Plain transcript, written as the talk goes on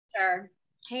there.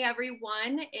 Hey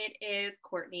everyone, it is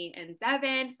Courtney and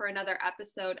Devin for another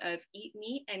episode of Eat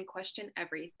Meat and Question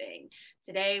Everything.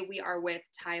 Today we are with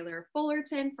Tyler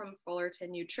Fullerton from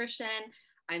Fullerton Nutrition.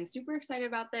 I'm super excited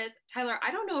about this. Tyler,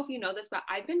 I don't know if you know this, but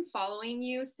I've been following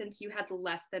you since you had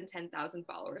less than 10,000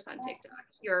 followers on TikTok.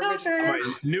 Your original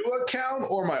my new account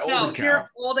or my old account? Your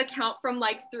old account from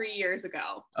like 3 years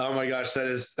ago. Oh my gosh,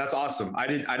 that's awesome. I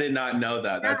did not know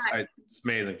that. It's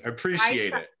amazing. I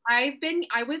appreciate it.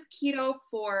 I was keto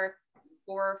for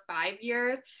 4 or 5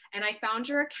 years, and I found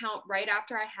your account right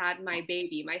after I had my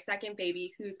baby, my second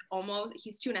baby, he's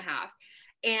 2.5.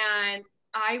 And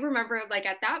I remember like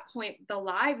at that point, the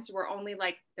lives were only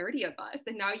like 30 of us.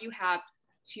 And now you have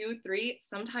 2, 3,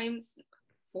 sometimes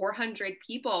 400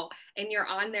 people, and you're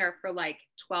on there for like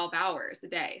 12 hours a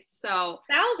day. So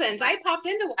thousands. I popped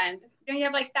into one. You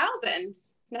have like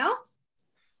thousands, no?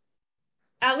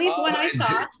 At least one I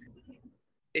saw.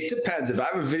 It depends. If I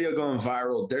have a video going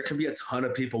viral, there can be a ton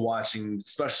of people watching,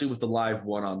 especially with the live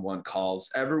one-on-one calls.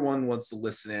 Everyone wants to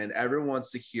listen in. Everyone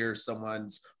wants to hear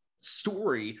someone's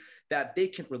story that they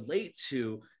can relate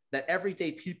to, that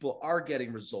everyday people are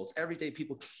getting results. Everyday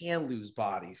people can lose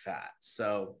body fat.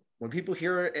 So when people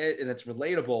hear it and it's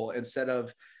relatable, instead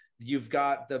of you've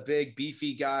got the big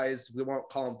beefy guys, we won't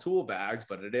call them tool bags,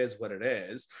 but it is what it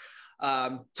is,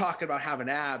 talking about having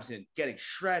abs and getting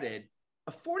shredded,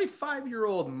 a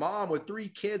 45-year-old mom with 3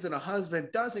 kids and a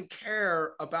husband doesn't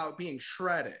care about being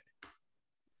shredded.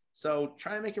 So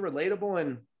try and make it relatable,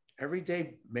 and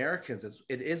everyday Americans,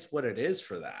 it is what it is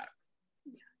for that.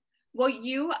 Well,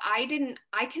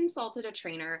 I consulted a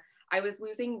trainer. I was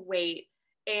losing weight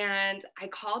and I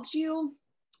called you.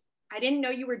 I didn't know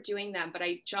you were doing them, but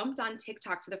I jumped on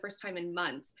TikTok for the first time in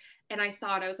months, and I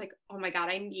saw it. I was like, oh my God,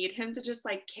 I need him to just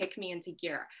like kick me into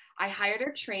gear. I hired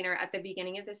a trainer at the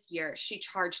beginning of this year. She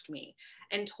charged me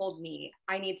and told me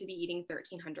I need to be eating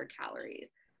 1,300 calories.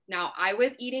 Now I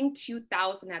was eating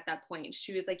 2,000 at that point.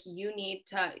 She was like, you need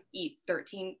to eat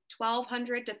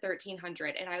 1,200 to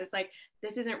 1,300. And I was like,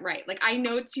 this isn't right. Like, I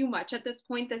know too much at this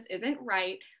point. This isn't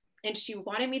right. And she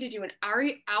wanted me to do an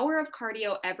hour of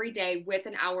cardio every day with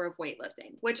an hour of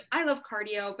weightlifting, which I love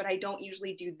cardio, but I don't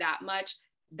usually do that much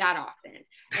that often.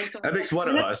 And so that makes one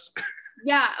of us.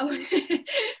 Yeah.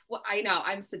 Well, I know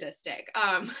I'm sadistic.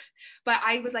 But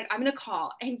I was like, I'm going to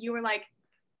call. And you were like,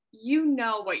 you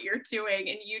know what you're doing.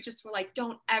 And you just were like,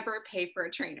 don't ever pay for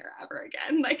a trainer ever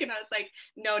again. Like, and I was like,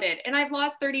 noted. And I've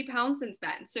lost 30 pounds since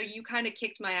then. So you kind of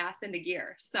kicked my ass into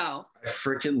gear. So I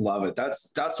freaking love it.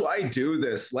 That's why I do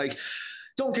this. Like,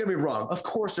 don't get me wrong. Of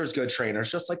course there's good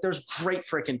trainers, just like there's great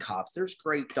freaking cops. There's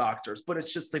great doctors, but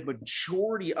it's just the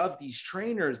majority of these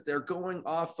trainers, they're going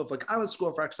off of like, I went to school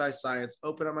for exercise science,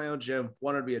 opened up my own gym,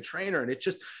 wanted to be a trainer. And it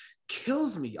just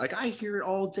kills me. Like, I hear it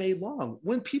all day long.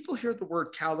 When people hear the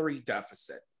word calorie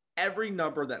deficit, every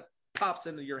number that pops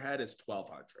into your head is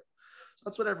 1,200. So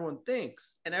that's what everyone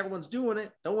thinks, and everyone's doing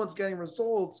it. No one's getting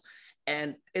results,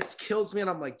 and it kills me. And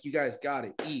I'm like, you guys got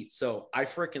to eat. So I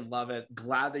freaking love it.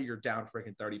 Glad that you're down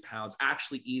freaking 30 pounds,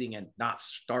 actually eating and not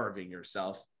starving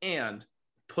yourself, and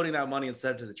putting that money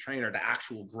instead to the trainer to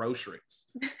actual groceries.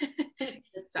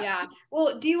 Yeah.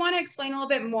 Well, do you want to explain a little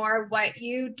bit more what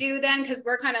you do then? Because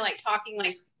we're kind of like talking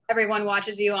like everyone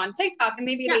watches you on TikTok, and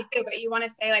maybe they do, but you want to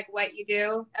say like what you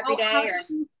do every day?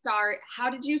 How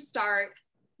did you start?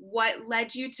 What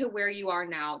led you to where you are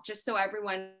now? Just so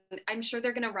everyone, I'm sure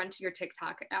they're going to run to your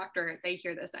TikTok after they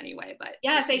hear this anyway, but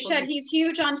yes, they should. He's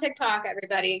huge on TikTok,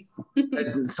 everybody.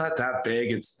 It's not that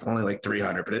big. It's only like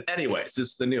 300, but anyways, this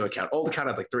is the new account. Old account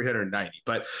had like 390,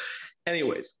 but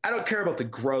anyways, I don't care about the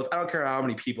growth. I don't care how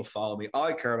many people follow me. All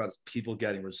I care about is people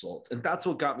getting results. And that's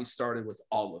what got me started with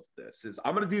all of this. Is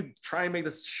I'm going to try and make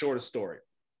this shortest story.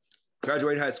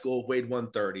 Graduated high school, weighed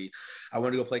 130. I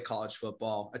wanted to go play college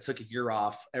football. I took a year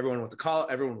off. Everyone went to college,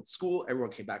 everyone went to school,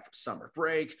 everyone came back from summer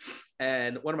break.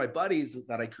 And one of my buddies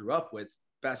that I grew up with,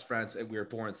 best friends, and we were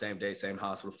born same day, same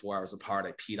hospital, 4 hours apart.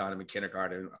 I peed on him in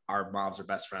kindergarten. Our moms are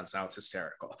best friends now. It's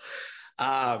hysterical.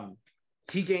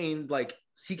 He gained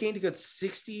a good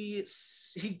 60.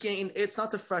 It's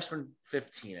not the freshman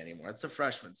 15 anymore. It's a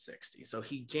freshman 60. So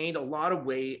he gained a lot of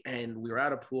weight, and we were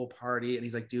at a pool party, and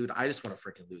he's like, dude, I just want to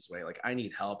freaking lose weight. Like, I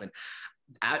need help. And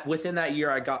within that year,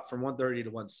 I got from 130 to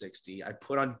 160. I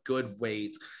put on good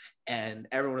weight, and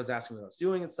everyone was asking me what I was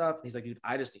doing and stuff. And he's like, dude,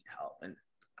 I just need help. And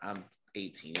I'm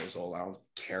 18 years old. I don't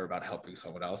care about helping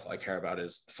someone else. All I care about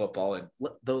is football and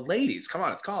the ladies. Come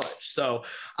on, it's college. So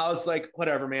I was like,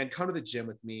 whatever, man, come to the gym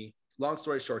with me. Long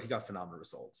story short, he got phenomenal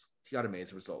results. He got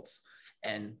amazing results.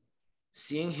 And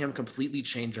seeing him completely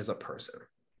change as a person,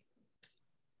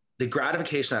 the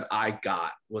gratification that I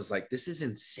got was like, this is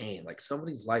insane. Like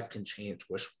somebody's life can change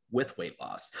with weight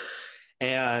loss.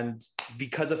 And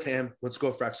because of him, went to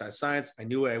school for exercise science. I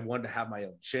knew I wanted to have my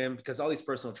own gym because all these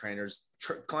personal trainers,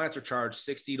 clients are charged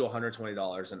 $60 to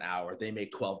 $120 an hour. They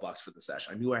make $12 for the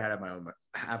session. I knew I had to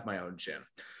have my own gym.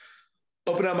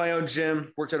 Opened up my own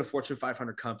gym, worked at a Fortune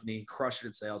 500 company, crushed it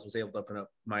in sales, was able to open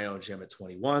up my own gym at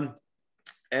 21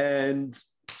 and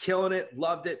killing it,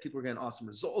 loved it. People were getting awesome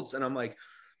results. And I'm like,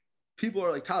 people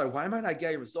are like, Tyler, why am I not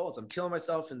getting results? I'm killing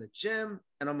myself in the gym.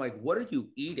 And I'm like, what are you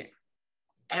eating?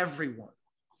 Everyone,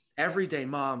 everyday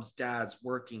moms, dads,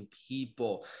 working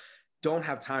people don't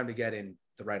have time to get in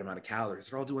the right amount of calories.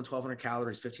 They're all doing 1,200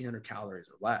 calories, 1,500 calories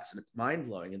or less. And it's mind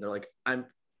blowing. And they're like, I'm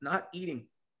not eating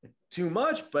too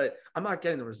much, but I'm not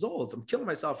getting the results. I'm killing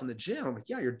myself in the gym. I'm like,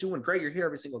 yeah, you're doing great. You're here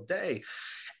every single day.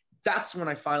 That's when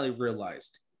I finally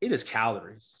realized it is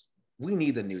calories. We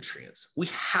need the nutrients. We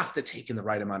have to take in the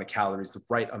right amount of calories, the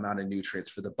right amount of nutrients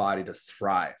for the body to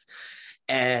thrive.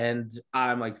 And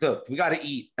I'm like, look, we got to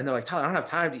eat. And they're like, Tyler, I don't have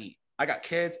time to eat. I got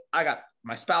kids. I got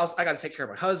my spouse. I got to take care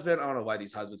of my husband. I don't know why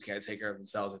these husbands can't take care of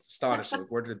themselves. It's astonishing.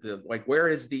 Where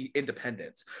is the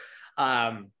independence?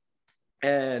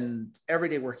 And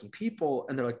everyday working people.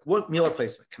 And they're like, what meal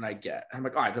replacement can I get? And I'm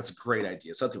like, all right, that's a great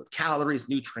idea. Something with calories,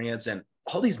 nutrients, and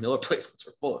all these meal replacements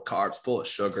are full of carbs, full of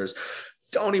sugars,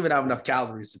 don't even have enough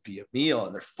calories to be a meal.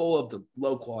 And they're full of the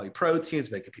low quality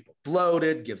proteins, making people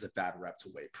bloated, gives a bad rep to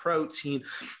whey protein.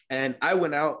 And I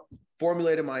went out,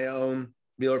 formulated my own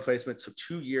meal replacement. Took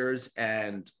 2 years,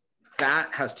 and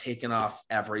that has taken off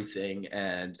everything.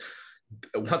 And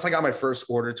once I got my first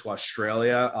order to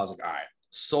Australia, I was like, all right,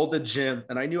 sold the gym.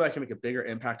 And I knew I could make a bigger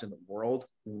impact in the world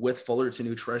with Fullerton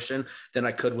Nutrition than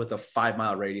I could with a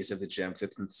 5-mile radius of the gym. Because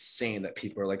it's insane that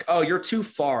people are like, oh, you're too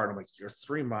far. And I'm like, you're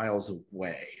 3 miles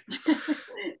away.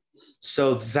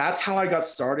 So that's how I got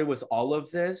started with all of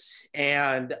this.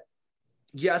 And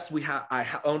yes, I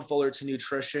own Fullerton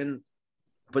Nutrition,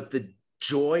 but the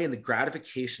joy and the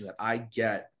gratification that I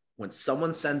get when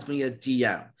someone sends me a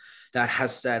DM that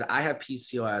has said, I have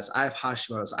PCOS, I have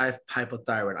Hashimoto's, I have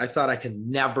hypothyroid. I thought I could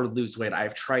never lose weight.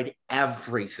 I've tried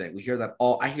everything. I hear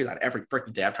that every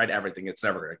freaking day. I've tried everything. It's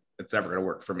never going to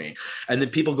work for me. And then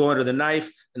people go under the knife,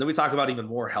 and then we talk about even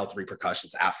more health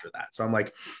repercussions after that. So I'm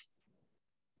like,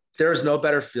 there's no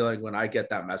better feeling when I get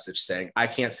that message saying, I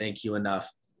can't thank you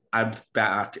enough. I'm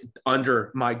back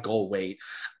under my goal weight.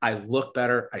 I look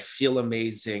better. I feel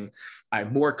amazing.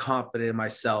 I'm more confident in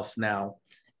myself now.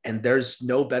 And there's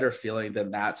no better feeling than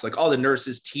that. So like all the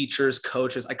nurses, teachers,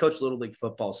 coaches, I coach Little League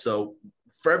football. So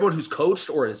for everyone who's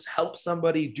coached or has helped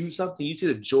somebody do something, you see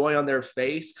the joy on their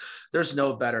face. There's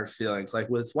no better feelings. Like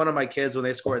with one of my kids, when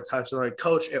they score a touchdown, they're like,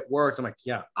 Coach, it worked. I'm like,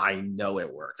 yeah, I know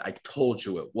it worked. I told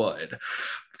you it would.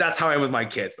 That's how I am with my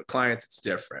kids, but clients, it's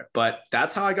different. But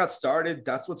that's how I got started.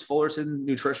 That's what Fullerton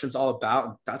Nutrition's all about.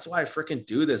 And that's why I freaking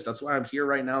do this. That's why I'm here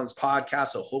right now on this podcast.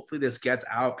 So hopefully this gets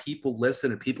out, people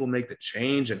listen, and people make the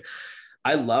change. And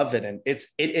I love it. And it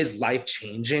is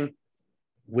life-changing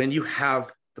when you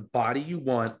have the body you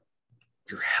want,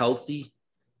 you're healthy,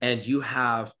 and you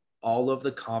have all of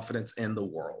the confidence in the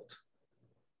world.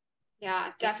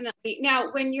 Yeah, definitely.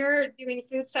 Now, when you're doing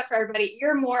food stuff for everybody,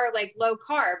 you're more like low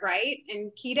carb, right?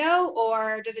 And keto,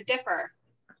 or does it differ?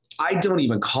 I don't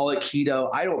even call it keto.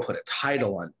 I don't put a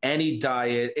title on any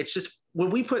diet. It's just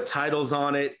when we put titles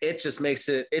on it, it just makes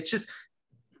it's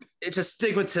a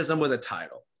stigmatism with a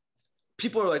title.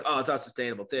 People are like, oh, it's not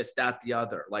sustainable, this, that, the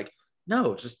other. Like,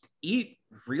 no, just eat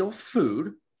real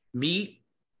food, meat.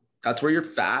 That's where your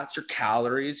fats, your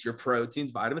calories, your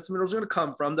proteins, vitamins, and minerals are going to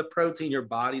come from. The protein, your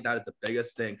body, that is the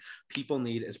biggest thing people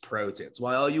need is protein. That's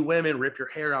why all you women rip your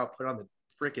hair out, put on the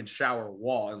freaking shower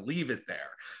wall and leave it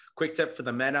there. Quick tip for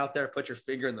the men out there, put your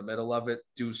finger in the middle of it,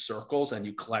 do circles, and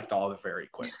you collect all of it very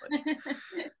quickly.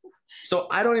 So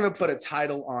I don't even put a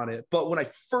title on it. But when I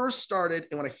first started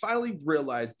and when I finally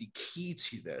realized the key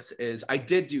to this is I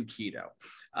did do keto.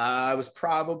 It was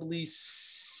probably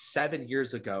 7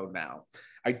 years ago now.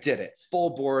 I did it full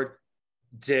board,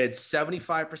 did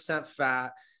 75%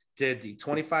 fat, did the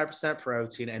 25%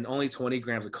 protein and only 20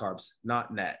 grams of carbs,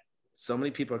 not net. So many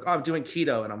people are like, oh, I'm doing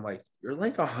keto. And I'm like, you're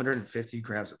like 150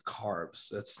 grams of carbs.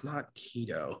 That's not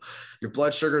keto. Your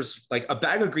blood sugars, like a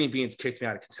bag of green beans kicks me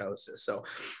out of ketosis. So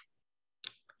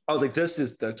I was like, this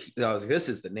is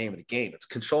the name of the game. It's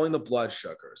controlling the blood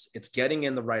sugars. It's getting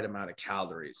in the right amount of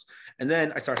calories. And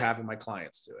then I started having my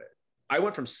clients do it. I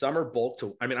went from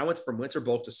winter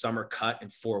bulk to summer cut in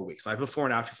 4 weeks. My before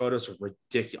and after photos were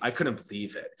ridiculous. I couldn't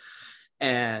believe it.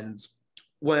 And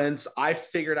once I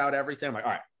figured out everything, I'm like,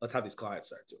 all right, let's have these clients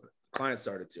start doing it. clients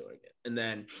started doing it. And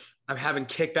then I'm having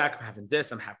kickback, I'm having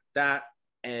this, I'm having that.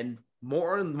 And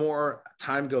more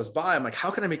time goes by, I'm like,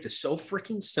 how can I make this so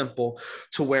freaking simple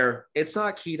to where it's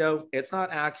not keto, it's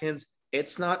not Atkins,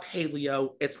 it's not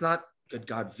paleo, it's not, good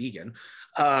God, vegan.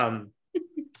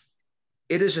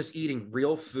 It is just eating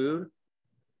real food,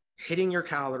 hitting your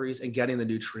calories and getting the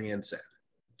nutrients in.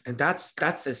 And that's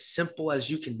as simple as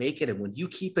you can make it. And when you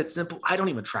keep it simple, I don't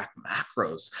even track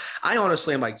macros. I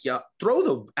honestly am like, yeah, throw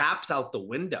the apps out the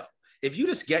window. If you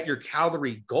just get your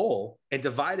calorie goal and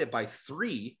divide it by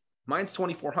 3, mine's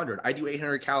 2,400. I do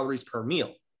 800 calories per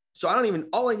meal. So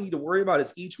all I need to worry about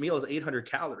is each meal is 800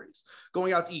 calories.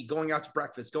 Going out to eat, going out to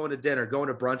breakfast, going to dinner, going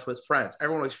to brunch with friends.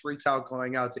 Everyone always freaks out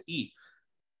going out to eat.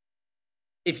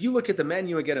 If you look at the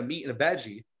menu and get a meat and a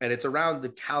veggie and it's around the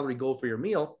calorie goal for your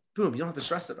meal, boom, you don't have to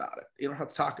stress about it. You don't have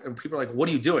to talk. And people are like, what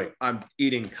are you doing? I'm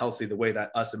eating healthy the way that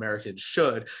us Americans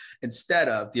should, instead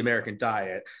of the American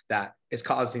diet that is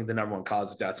causing the number 1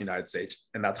 cause of death in the United States,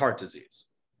 and that's heart disease.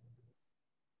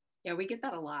 Yeah, we get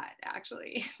that a lot,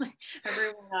 actually. Like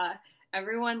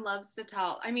everyone loves to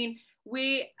tell. I mean,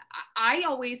 I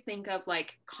always think of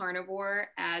like carnivore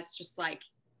as just like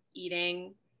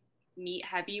eating meat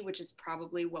heavy, which is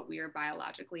probably what we are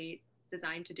biologically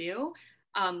designed to do.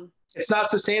 It's not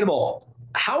sustainable.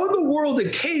 How in the world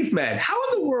did cavemen, how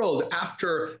in the world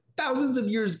after thousands of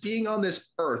years being on this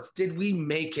earth did we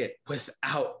make it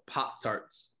without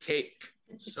Pop-Tarts, cake,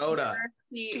 soda,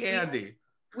 candy?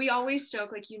 We always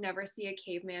joke like you never see a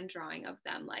caveman drawing of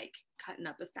them like cutting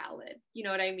up a salad. You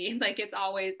know what I mean? Like it's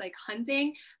always like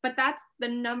hunting, but that's the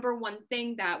number one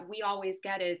thing that we always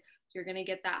get is you're going to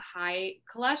get that high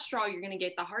cholesterol, you're going to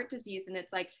get the heart disease. And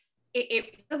it's like,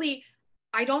 it really,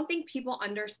 I don't think people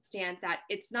understand that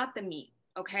it's not the meat.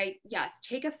 Okay. Yes.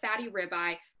 Take a fatty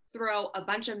ribeye, throw a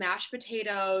bunch of mashed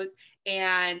potatoes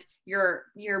and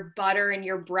your butter and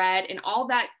your bread and all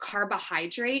that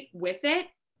carbohydrate with it.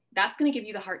 That's going to give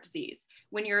you the heart disease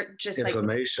when you're just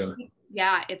inflammation. Like,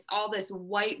 yeah, it's all this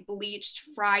white bleached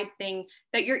fried thing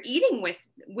that you're eating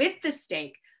with the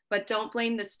steak, but don't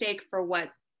blame the steak for what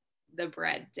the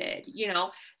bread did, you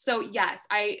know? So yes,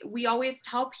 we always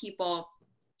tell people,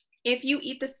 if you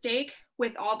eat the steak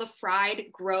with all the fried,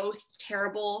 gross,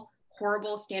 terrible,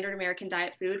 horrible standard American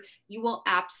diet food, you will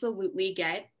absolutely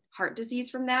get heart disease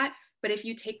from that. But if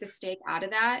you take the steak out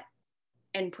of that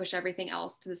and push everything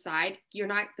else to the side,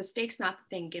 the steak's not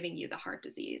the thing giving you the heart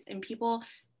disease. And people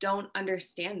don't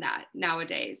understand that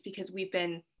nowadays because we've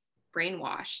been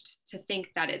brainwashed to think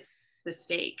that it's the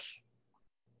steak.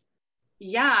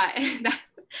 Yeah,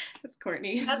 that's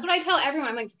Courtney. That's what I tell everyone.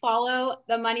 I'm like, follow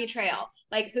the money trail.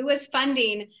 Like, who is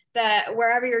funding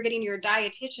wherever you're getting your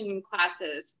dietitian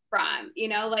classes from? You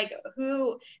know, like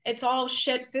it's all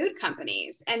shit food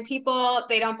companies, and people,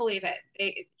 they don't believe it.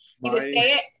 They just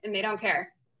say it and they don't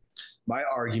care. My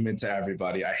argument to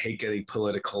everybody, I hate getting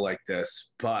political like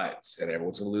this, and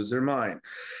everyone's gonna lose their mind.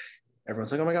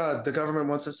 Everyone's like, oh my God, the government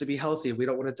wants us to be healthy. We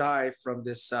don't want to die from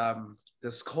this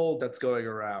cold that's going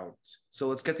around. So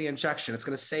let's get the injection. It's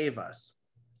going to save us.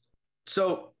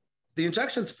 So the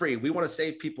injection's free. We want to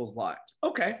save people's lives.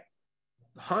 Okay.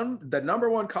 The number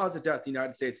 1 cause of death in the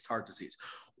United States is heart disease.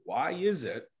 Why is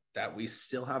it that we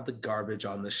still have the garbage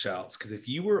on the shelves? Because if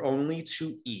you were only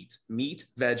to eat meat,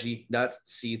 veggie, nuts,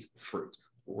 seeds, fruit,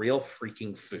 real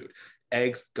freaking food,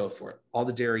 eggs, go for it. All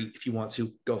the dairy, if you want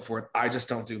to, go for it. I just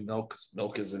don't do milk because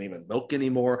milk isn't even milk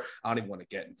anymore. I don't even want to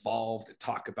get involved and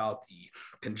talk about the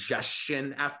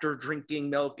congestion after drinking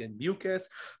milk and mucus.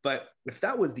 But if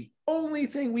that was the only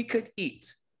thing we could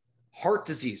eat, heart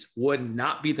disease would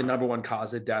not be the number 1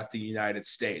 cause of death in the United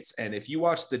States. And if you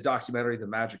watch the documentary, The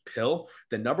Magic Pill,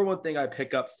 the number 1 thing I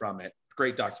pick up from it,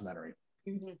 great documentary,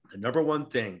 the number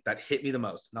 1 thing that hit me the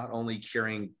most, not only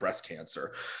curing breast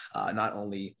cancer, not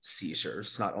only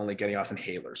seizures, not only getting off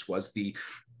inhalers, was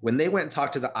when they went and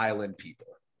talked to the island people,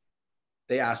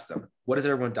 they asked them, what is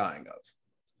everyone dying of?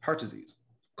 Heart disease,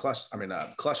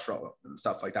 cholesterol and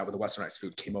stuff like that when the westernized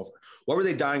food came over. What were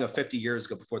they dying of 50 years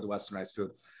ago before the westernized food?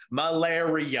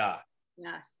 Malaria.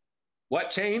 Yeah.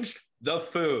 What changed? The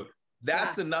food.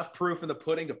 That's enough proof in the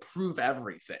pudding to prove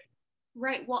everything.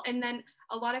 Right. Well, and then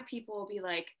a lot of people will be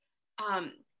like,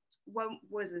 what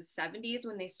was the 70s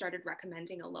when they started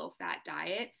recommending a low fat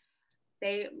diet?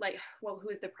 They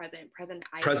who's the president?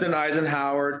 President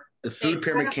Eisenhower. The food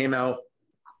pyramid came out,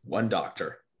 1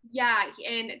 doctor. Yeah.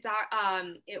 And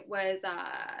it was,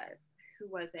 who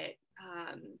was it?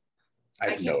 I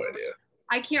have no idea.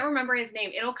 I can't remember his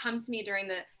name. It'll come to me during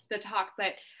the talk,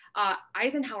 but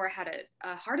Eisenhower had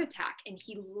a heart attack and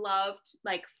he loved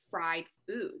like fried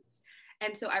foods.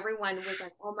 And so everyone was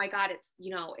like, oh my God, it's,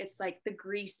 you know, it's like the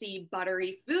greasy,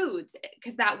 buttery foods,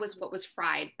 because that was what was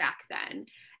fried back then.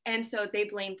 And so they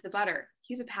blamed the butter.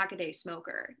 He's a pack-a-day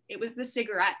smoker. It was the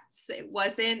cigarettes. It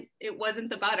wasn't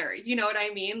the butter. You know what I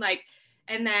mean? Like,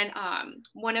 and then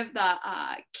one of the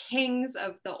kings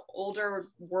of the older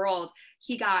world,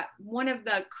 he got one of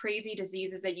the crazy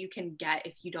diseases that you can get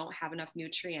if you don't have enough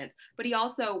nutrients. But he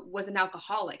also was an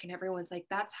alcoholic, and everyone's like,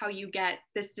 that's how you get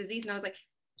this disease. And I was like,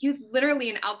 he was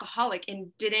literally an alcoholic and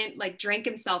didn't like drink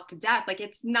himself to death. Like,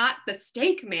 it's not the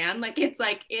steak, man. Like, it's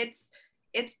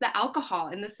the alcohol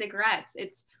and the cigarettes.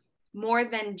 It's more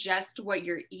than just what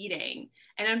you're eating.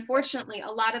 And unfortunately, a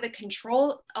lot of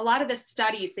the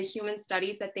studies, the human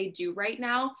studies that they do right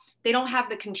now, they don't have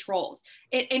the controls.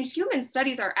 And human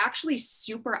studies are actually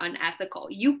super unethical.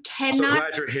 You cannot. I'm so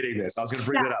glad you're hitting this. I was going to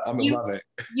bring it up. I'm going to love it.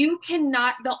 You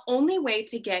cannot, the only way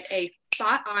to get a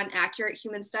spot on accurate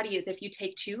human study is if you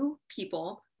take two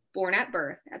people born at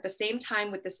birth at the same time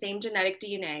with the same genetic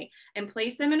DNA and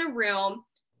place them in a room,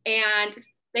 and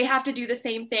they have to do the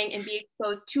same thing and be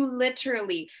exposed to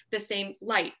literally the same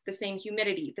light, the same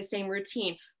humidity, the same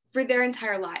routine for their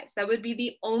entire lives. That would be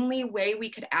the only way we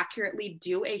could accurately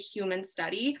do a human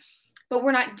study, but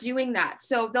we're not doing that.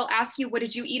 So they'll ask you, what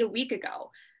did you eat a week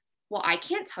ago? Well, I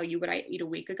can't tell you what I ate a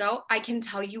week ago. I can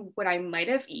tell you what I might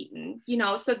have eaten, you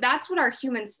know? So that's what our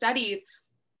human studies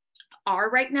are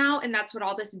right now. And that's what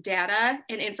all this data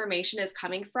and information is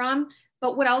coming from.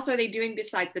 But what else are they doing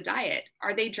besides the diet?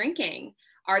 Are they drinking?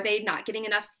 Are they not getting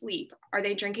enough sleep? Are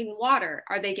they drinking water?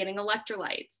 Are they getting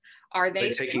electrolytes? Are they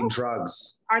taking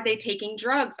drugs? Are they taking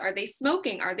drugs? Are they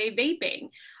smoking? Are they vaping?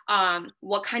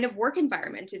 What kind of work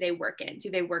environment do they work in?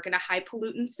 Do they work in a high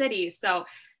pollutant city? So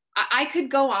I could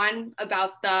go on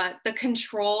about the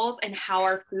controls and how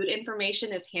our food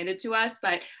information is handed to us,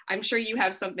 but I'm sure you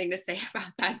have something to say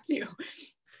about that too.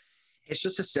 It's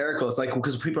just hysterical. It's like,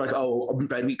 because people are like, oh,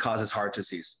 red meat causes heart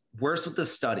disease. Where's with the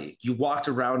study? You walked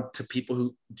around to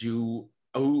people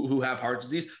who have heart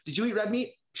disease. Did you eat red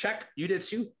meat? Check. You did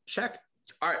too? Check.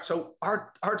 All right. So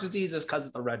heart disease is because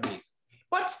of the red meat.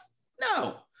 What?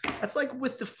 No. That's like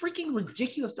with the freaking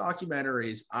ridiculous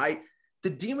documentaries. The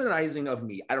demonizing of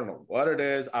meat. I don't know what it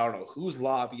is. I don't know who's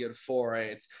lobbying for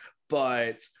it,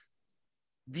 but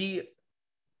the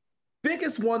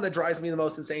biggest one that drives me the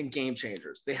most insane, Game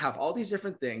Changers. They have all these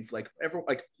different things. Like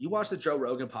you watch the Joe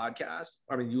Rogan podcast.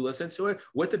 I mean, you listen to it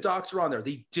with the doctor on there.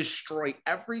 They destroy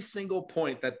every single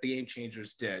point that the Game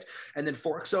Changers did. And then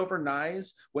forks over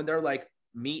knives when they're like,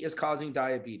 meat is causing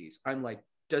diabetes. I'm like,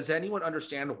 does anyone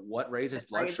understand what raises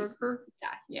blood sugar?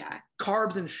 Yeah.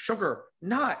 Carbs and sugar,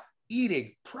 not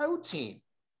eating protein.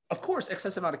 Of course,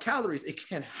 excessive amount of calories, it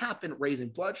can happen raising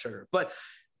blood sugar, but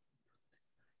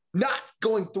not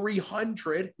going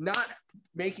 300, not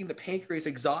making the pancreas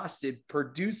exhausted,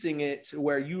 producing it to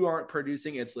where you aren't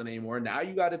producing insulin anymore. Now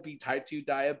you got to be type 2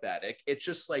 diabetic. It's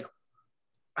just like,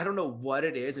 I don't know what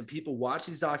it is. And people watch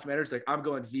these documentaries like, I'm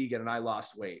going vegan and I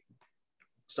lost weight.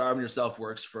 Starving yourself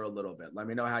works for a little bit. Let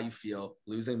me know how you feel.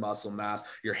 Losing muscle mass.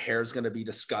 Your hair is going to be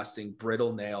disgusting,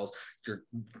 brittle nails. The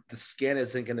skin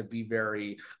isn't going to be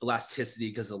very elasticity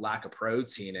because of the lack of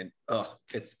protein. And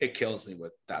it kills me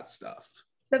with that stuff.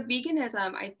 The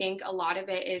veganism, I think a lot of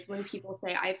it is when people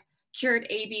say, I've cured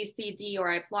A, B, C, D, or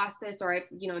I've lost this, or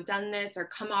I've, done this, or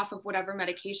come off of whatever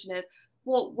medication is.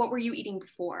 Well, what were you eating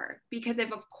before? Because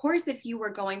if you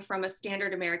were going from a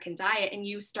standard American diet and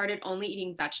you started only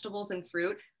eating vegetables and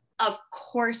fruit, of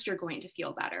course you're going to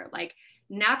feel better. Like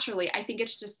naturally, I think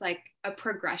it's just like a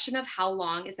progression of how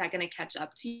long is that going to catch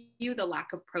up to you, the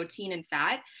lack of protein and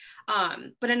fat.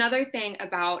 But another thing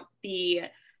about the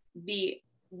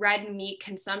red meat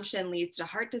consumption leads to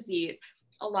heart disease.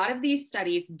 A lot of these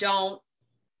studies don't,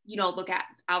 look at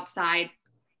outside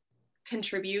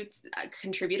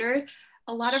contributors.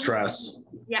 A lot of stress.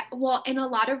 Yeah. Well, and a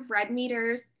lot of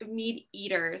meat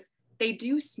eaters, they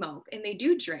do smoke and they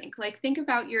do drink. Like think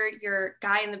about your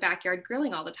guy in the backyard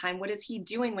grilling all the time. What is he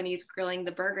doing when he's grilling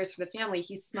the burgers for the family?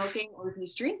 He's smoking or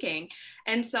he's drinking.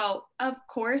 And so of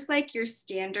course, like your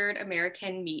standard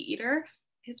American meat eater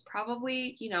is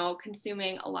probably,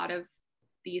 consuming a lot of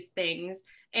these things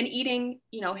and eating,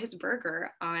 his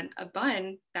burger on a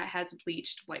bun that has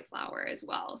bleached white flour as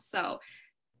well. So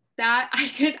that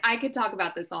I could talk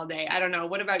about this all day. I don't know.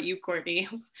 What about you, Courtney?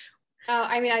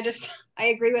 I mean, I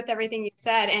agree with everything you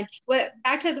said. And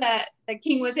back to the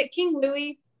King, was it King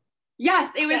Louis?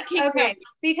 Yes, it was King Louis.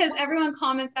 Because everyone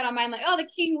comments that on mine, like, oh, the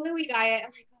King Louis diet.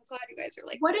 I'm like, oh God, you guys are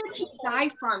like, what did he die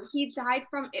from? He died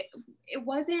from it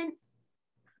wasn't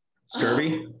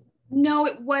scurvy? No,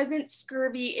 it wasn't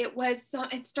scurvy. It was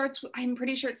it starts, I'm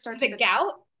pretty sure it starts with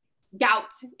gout.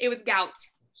 Gout. It was gout.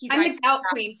 I'm the gout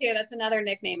queen too. That's another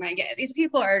nickname I get. These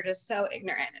people are just so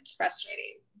ignorant. It's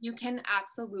frustrating. You can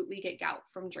absolutely get gout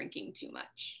from drinking too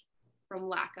much, from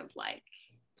lack of like.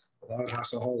 A lot of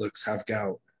alcoholics have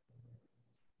gout.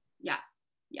 Yeah.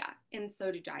 Yeah. And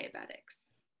so do diabetics.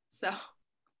 So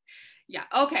yeah.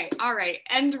 Okay. All right.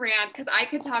 End rant, because I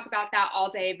could talk about that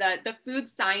all day. The food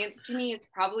science to me is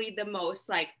probably the most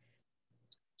like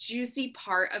juicy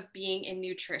part of being in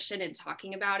nutrition and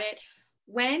talking about it.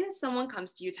 When someone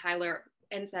comes to you, Tyler,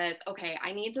 and says, okay,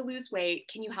 I need to lose weight,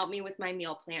 can you help me with my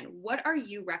meal plan? What are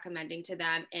you recommending to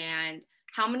them? And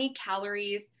how many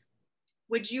calories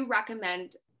would you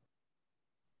recommend?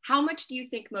 How much do you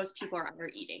think most people are under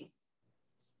eating?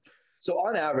 So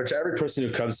on average, every person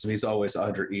who comes to me is always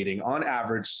under eating. On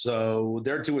average, so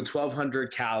they're doing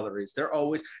 1,200 calories. They're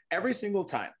always, every single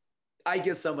time I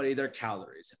give somebody their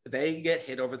calories, they get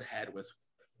hit over the head with,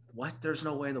 what? There's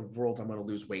no way in the world I'm going to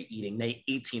lose weight eating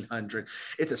 1,800.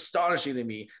 It's astonishing to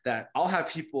me that I'll have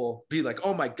people be like,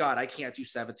 oh my God, I can't do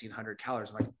 1,700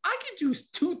 calories. I'm like, I can do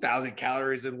 2,000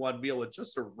 calories in one meal with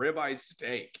just a ribeye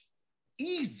steak.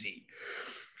 Easy.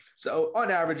 So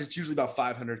on average, it's usually about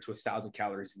 500 to 1,000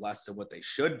 calories less than what they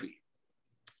should be.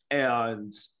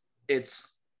 And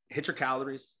it's hit your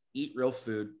calories, eat real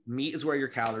food. Meat is where your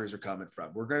calories are coming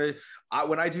from. We're going to,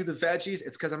 when I do the veggies,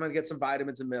 it's because I'm going to get some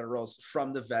vitamins and minerals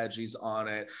from the veggies on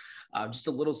it. Just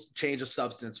a little change of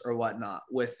substance or whatnot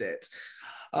with it.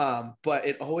 But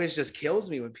it always just kills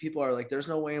me when people are like, there's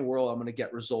no way in the world I'm going to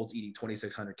get results eating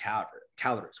 2,600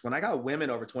 calories. When I got women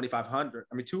over 2,500,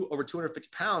 over 250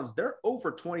 pounds, they're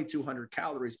over 2,200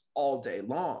 calories all day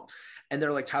long. And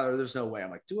they're like, Tyler, there's no way. I'm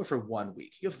like, do it for 1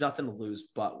 week. You have nothing to lose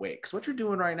but weight. Because what you're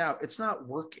doing right now, it's not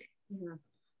working. Mm-hmm.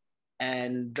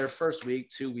 And their first week,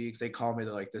 2 weeks, they call me.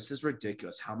 They're like, this is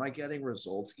ridiculous. How am I getting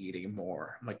results eating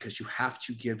more? I'm like, because you have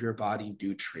to give your body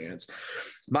nutrients.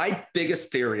 My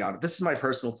biggest theory on it, this is my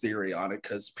personal theory on it,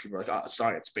 because people are like, oh,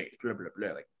 science-based, blah, blah,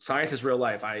 blah. Like, science is real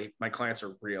life. My clients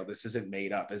are real. This isn't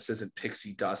made up. This isn't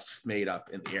pixie dust made up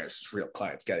in the air. This is real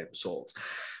clients getting results.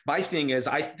 My thing is,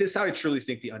 this is how I truly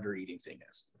think the under-eating thing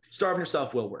is. Starving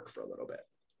yourself will work for a little bit.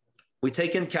 We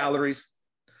take in calories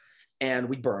and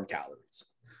we burn calories.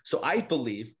 So I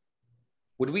believe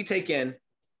when we take in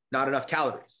not enough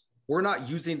calories, we're not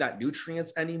using that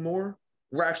nutrients anymore.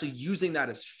 We're actually using that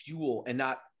as fuel and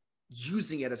not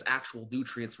using it as actual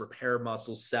nutrients, repair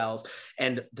muscle cells,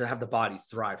 and to have the body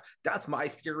thrive. That's my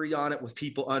theory on it with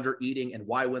people under eating, and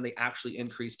why when they actually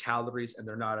increase calories and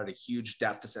they're not at a huge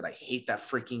deficit. I hate that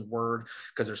freaking word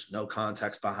because there's no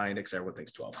context behind it, because everyone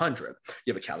thinks 1,200.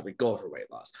 You have a calorie goal for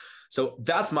weight loss. So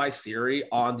that's my theory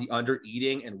on the under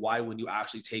eating, and why when you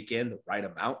actually take in the right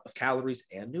amount of calories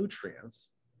and nutrients,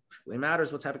 it really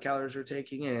matters what type of calories you're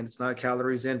taking in. It's not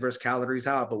calories in versus calories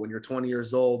out. But when you're 20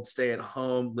 years old, stay at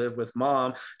home, live with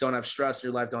mom, don't have stress in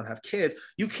your life, don't have kids,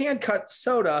 you can cut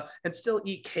soda and still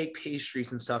eat cake,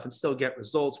 pastries and stuff and still get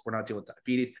results. We're not dealing with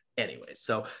diabetes anyways.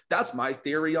 So that's my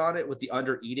theory on it with the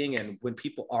under eating. And when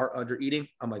people are under eating,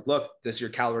 I'm like, look, this is your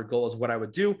calorie goal is what I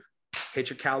would do. Hit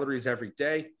your calories every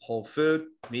day, whole food,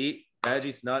 meat,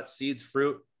 veggies, nuts, seeds,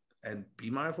 fruit, and be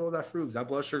mindful of that fruit, because that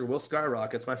blood sugar will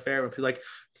skyrocket. It's my favorite. People like,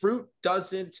 fruit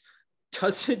doesn't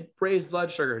raise blood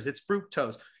sugars. It's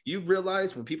fructose. You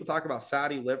realize when people talk about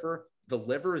fatty liver, the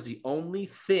liver is the only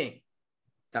thing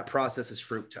that processes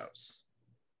fructose.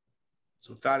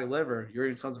 So fatty liver, you're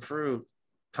eating tons of fruit,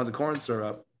 tons of corn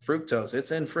syrup, fructose.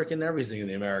 It's in freaking everything in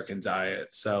the American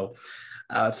diet. So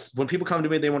when people come to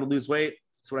me, they want to lose weight.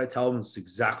 That's what I tell them. It's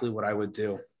exactly what I would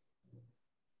do.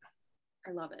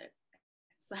 I love it.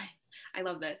 I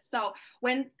love this. So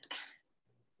when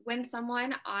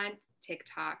someone on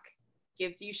TikTok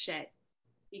gives you shit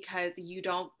because you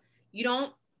don't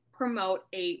promote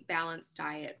a balanced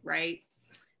diet, right?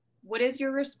 What is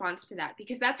your response to that?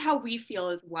 Because that's how we feel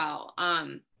as well.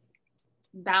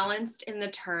 Balanced in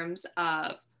the terms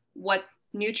of what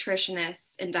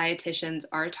nutritionists and dietitians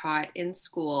are taught in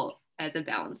school as a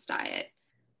balanced diet.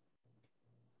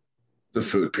 The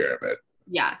food pyramid.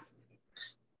 Yeah.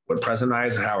 When President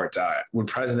Eisenhower died, when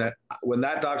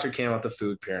that doctor came out the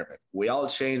food pyramid, we all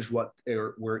changed what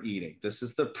we're eating. This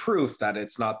is the proof that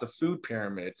it's not the food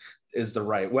pyramid is the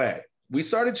right way. We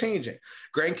started changing.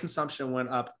 Grain consumption went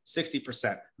up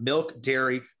 60%. Milk,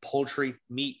 dairy, poultry,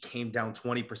 meat came down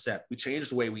 20%. We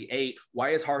changed the way we ate.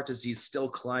 Why is heart disease still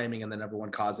climbing and the number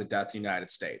one cause of death in the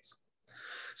United States?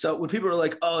 So when people are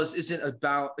like, oh, this isn't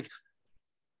about, like,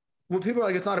 when people are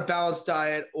like, it's not a balanced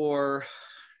diet, or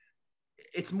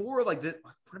it's more like that.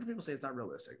 Whenever people say it's not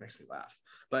realistic, it makes me laugh,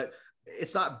 but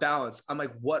it's not balanced. I'm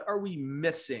like, what are we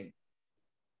missing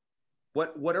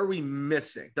What are we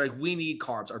missing? They're like, we need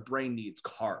carbs. Our brain needs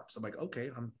carbs. I'm like, okay,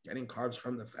 I'm getting carbs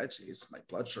from the veggies. My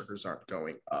blood sugars aren't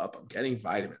going up. I'm getting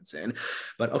vitamins in.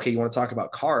 But okay, you want to talk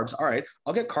about carbs? All right,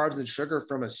 I'll get carbs and sugar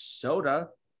from a soda.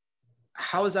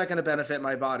 How is that going to benefit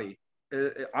my body?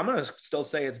 I'm going to still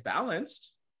say it's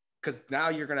balanced, because now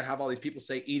you're going to have all these people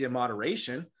say eat in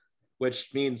moderation,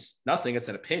 which means nothing. It's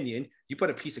an opinion. You put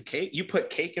a piece of cake, you put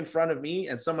cake in front of me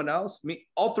and someone else, me,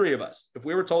 all three of us, if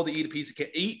we were told to eat a piece of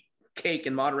cake, eat cake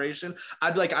in moderation,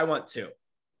 I'd be like, I want two.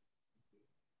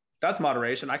 That's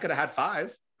moderation. I could have had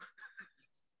 5.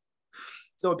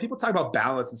 So when people talk about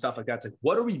balance and stuff like that, it's like,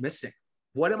 what are we missing?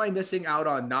 What am I missing out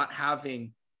on not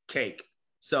having cake,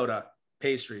 soda,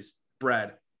 pastries,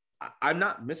 bread? I'm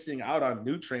not missing out on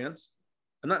nutrients.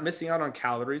 I'm not missing out on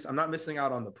calories. I'm not missing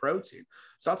out on the protein.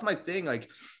 So that's my thing. Like,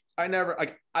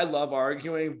 I love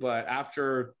arguing, but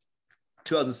after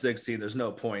 2016, there's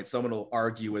no point. Someone will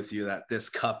argue with you that this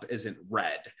cup isn't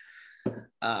red.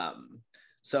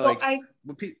 Sorry,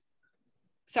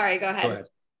 go ahead. Go ahead.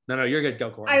 No, you're good. Go,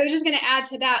 Corey. I was just going to add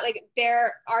to that, like,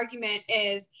 their argument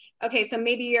is, okay, so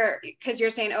maybe because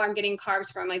you're saying, oh, I'm getting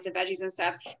carbs from like the veggies and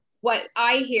stuff. What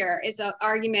I hear is an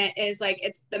argument is like,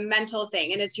 it's the mental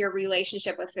thing and it's your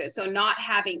relationship with food. So not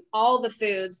having all the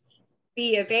foods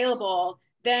be available,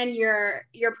 then you're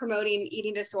promoting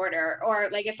eating disorder. Or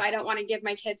like, if I don't want to give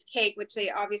my kids cake, which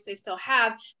they obviously still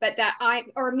have, but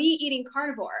me eating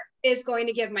carnivore is going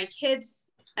to give my kids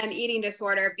an eating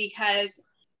disorder because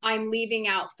I'm leaving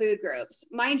out food groups.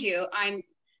 Mind you, I'm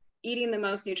eating the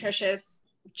most nutritious,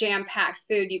 jam-packed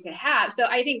food you could have. So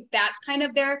I think that's kind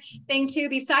of their thing too,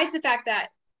 besides the fact that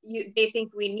they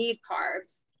think we need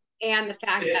carbs and the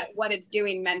fact that what it's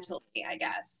doing mentally, I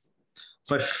guess. It's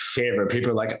my favorite.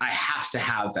 People are like, I have to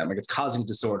have them. Like, it's causing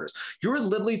disorders. You're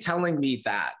literally telling me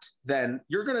that. Then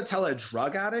you're going to tell a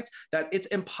drug addict that it's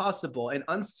impossible and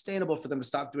unsustainable for them to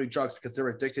stop doing drugs because they're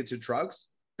addicted to drugs?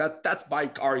 That's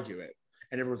my argument.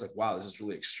 And everyone's like, wow, this is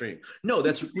really extreme. No,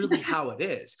 that's really how it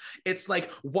is. It's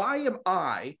like, why am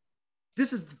I?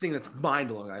 This is the thing that's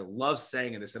mind-blowing. I love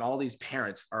saying this, and all these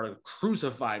parents are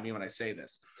crucifying me when I say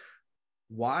this.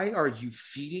 Why are you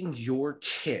feeding your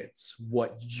kids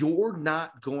what you're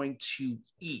not going to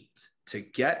eat to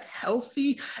get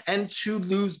healthy and to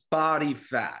lose body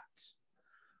fat?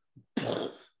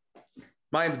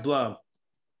 Mine's blown.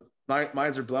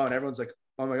 Mines are blown. Everyone's like,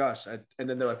 oh my gosh. And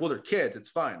then they're like, well, they're kids. It's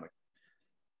fine. Like,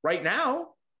 right now,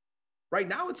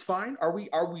 it's fine. Are we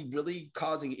really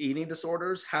causing eating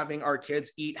disorders, having our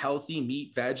kids eat healthy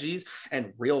meat, veggies,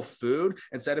 and real food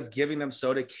instead of giving them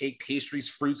soda, cake, pastries,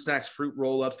 fruit snacks, fruit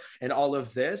roll-ups, and all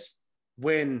of this?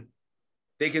 When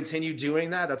they continue doing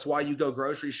that, that's why you go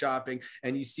grocery shopping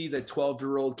and you see the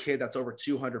 12-year-old kid that's over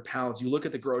 200 pounds. You look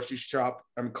at the grocery shop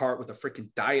cart with a freaking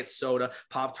diet soda,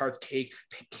 Pop-Tarts, cake,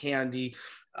 candy,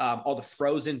 all the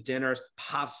frozen dinners,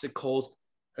 popsicles.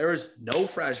 There is no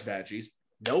fresh veggies,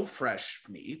 no fresh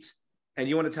meat. And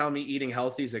you want to tell me eating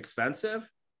healthy is expensive?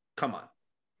 Come on.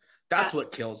 That's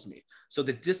what kills me. So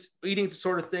the eating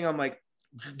disorder thing, I'm like,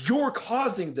 you're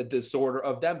causing the disorder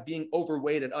of them being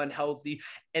overweight and unhealthy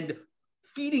and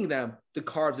feeding them the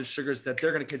carbs and sugars that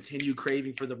they're going to continue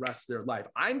craving for the rest of their life.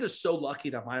 I'm just so lucky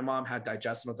that my mom had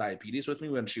digestible diabetes with me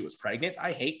when she was pregnant.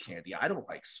 I hate candy. I don't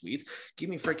like sweets. Give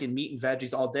me freaking meat and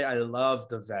veggies all day. I love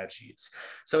the veggies.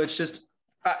 So it's just,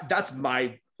 that's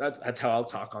how I'll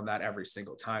talk on that every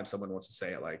single time someone wants to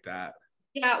say it like that.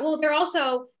 Yeah, well, they're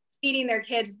also feeding their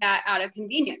kids that out of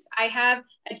convenience. I have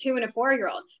a 2 and a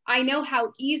 4-year-old. I know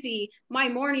how easy my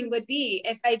morning would be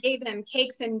if I gave them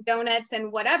cakes and donuts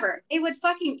and whatever. They would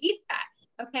fucking eat that.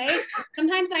 Okay.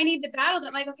 Sometimes I need to battle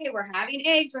them. Like, okay, we're having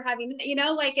eggs, we're having,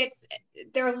 like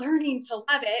they're learning to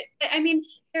love it. I mean,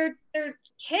 they're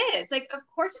kids. Like, of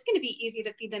course it's going to be easy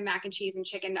to feed them mac and cheese and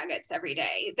chicken nuggets every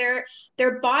day.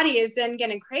 Their body is then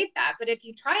going to crave that. But if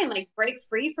you try and like break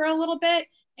free for a little bit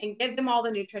and give them all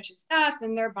the nutritious stuff,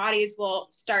 then their bodies will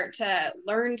start to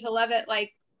learn to love it,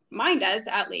 like mine does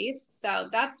at least. So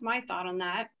that's my thought on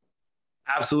that.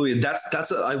 Absolutely.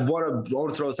 I want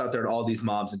to throw this out there to all these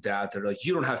moms and dads that are like,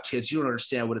 you don't have kids. You don't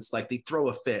understand what it's like. They throw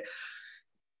a fit.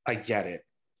 I get it.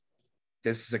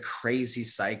 This is a crazy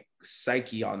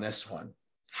psyche on this one.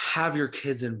 Have your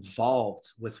kids involved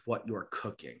with what you're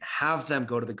cooking. Have them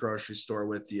go to the grocery store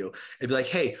with you and be like,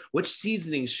 hey, which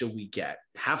seasonings should we get?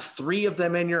 Have 3 of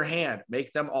them in your hand.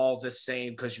 Make them all the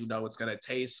same because you know it's going to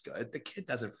taste good. The kid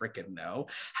doesn't freaking know.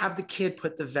 Have the kid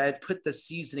put the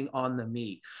seasoning on the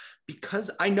meat.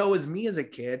 Because I know as me as a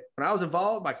kid, when I was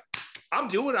involved, like, I'm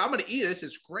doing it. I'm going to eat this.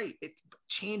 It's great. It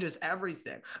changes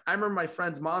everything. I remember my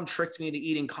friend's mom tricked me into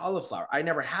eating cauliflower. I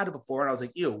never had it before. And I was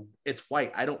like, ew, it's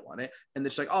white. I don't want it. And then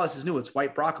she's like, oh, this is new. It's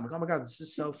white broccoli. I'm like, oh my God, this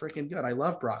is so freaking good. I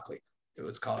love broccoli. It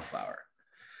was cauliflower.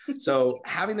 So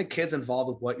having the kids involved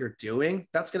with what you're doing,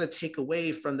 that's going to take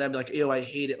away from them like, ew, I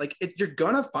hate it. Like you're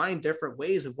going to find different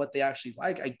ways of what they actually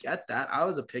like. I get that. I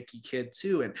was a picky kid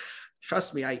too. And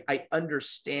trust me, I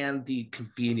understand the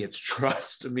convenience.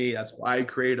 Trust me. That's why I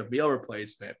created a meal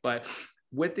replacement. But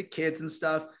with the kids and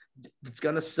stuff, it's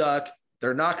going to suck.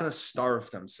 They're not going to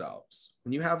starve themselves.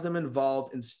 When you have them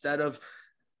involved, instead of,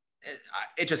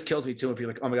 it just kills me too when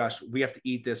people are like, oh my gosh, we have to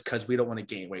eat this because we don't want to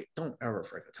gain weight. Don't ever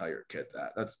freaking tell your kid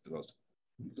that. That's the most,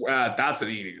 that's an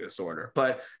eating disorder.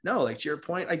 But no, like to your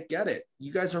point, I get it.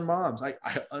 You guys are moms. I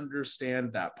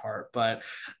understand that part. But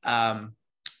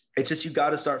it's just, you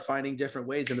got to start finding different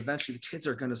ways. And eventually the kids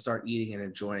are going to start eating and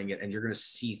enjoying it. And you're going to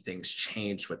see things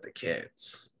change with the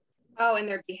kids. Oh, and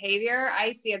their behavior.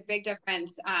 I see a big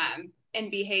difference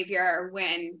in behavior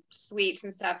when sweets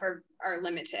and stuff are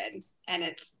limited and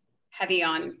it's heavy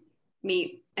on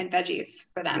meat and veggies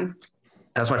for them.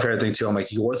 That's my favorite thing too. I'm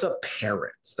like, you're the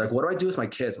parent. Like, what do I do with my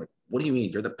kids? I'm like, what do you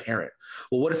mean? You're the parent.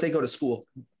 Well, what if they go to school?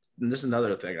 And this is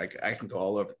another thing. Like, I can go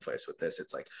all over the place with this.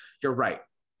 It's like, you're right.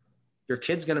 Your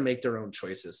kid's going to make their own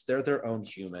choices. They're their own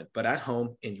human. But at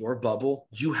home, in your bubble,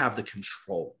 you have the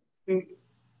control. Mm-hmm.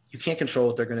 You can't control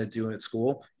what they're going to do at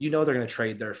school. You know they're going to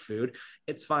trade their food.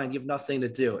 It's fine. You have nothing to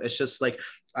do. It's just like,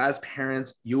 as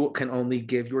parents, you can only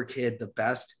give your kid the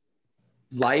best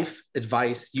life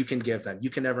advice you can give them. You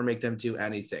can never make them do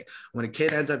anything. When a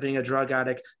kid ends up being a drug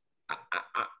addict,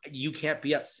 you can't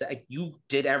be upset. You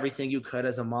did everything you could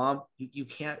as a mom. You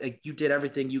can't, like, you did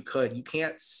everything you could. You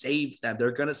can't save them.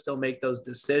 They're going to still make those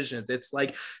decisions. It's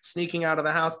like sneaking out of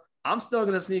the house. I'm still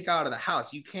going to sneak out of the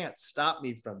house. You can't stop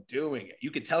me from doing it.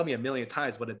 You could tell me a million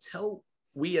times, but until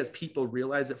we as people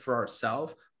realize it for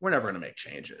ourselves, we're never going to make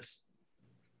changes.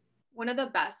 One of the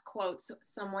best quotes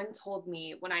someone told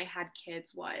me when I had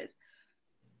kids was,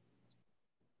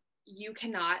 you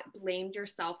cannot blame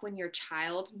yourself when your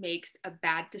child makes a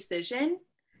bad decision,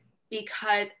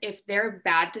 because if their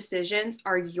bad decisions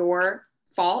are your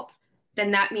fault,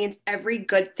 then that means every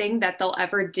good thing that they'll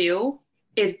ever do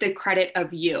is the credit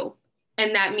of you.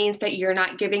 And that means that you're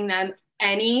not giving them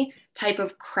any type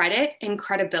of credit and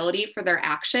credibility for their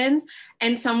actions.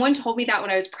 And someone told me that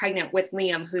when I was pregnant with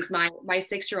Liam, who's my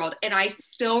 6-year-old, and I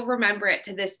still remember it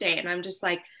to this day. And I'm just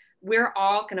like, we're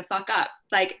all gonna fuck up.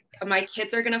 Like, my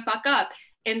kids are gonna fuck up.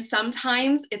 And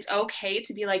sometimes it's okay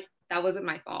to be like, that wasn't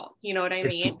my fault. You know what I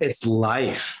mean? It's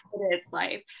life. It is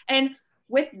life. And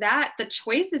with that, the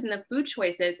choices and the food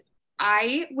choices,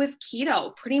 I was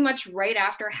keto pretty much right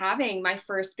after having my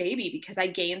first baby because I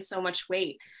gained so much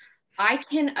weight. I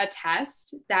can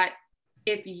attest that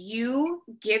if you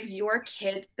give your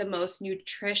kids the most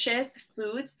nutritious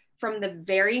foods from the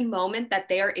very moment that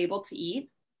they are able to eat,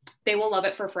 they will love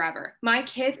it for forever. My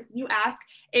kids, you ask,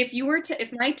 if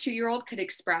my 2-year-old could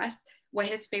express what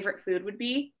his favorite food would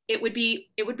be, it would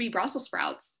be Brussels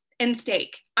sprouts and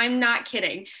steak. I'm not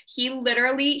kidding.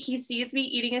 He sees me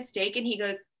eating a steak and he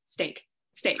goes, steak.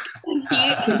 And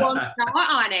he will gnaw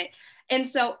on it. And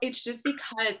so it's just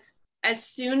because as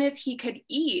soon as he could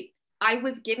eat, I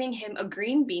was giving him a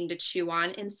green bean to chew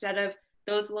on instead of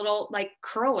those little like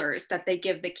curlers that they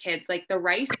give the kids, like the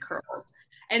rice curls.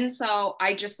 And so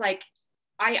I just like,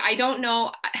 I don't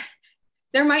know.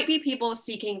 There might be people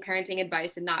seeking parenting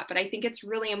advice and not, but I think it's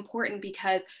really important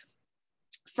because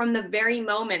from the very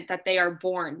moment that they are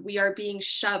born, we are being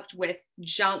shoved with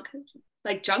junk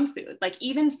food, like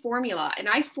even formula. And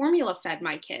I formula fed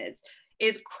my kids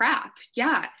is crap.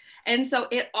 Yeah. And so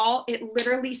it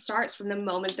literally starts from the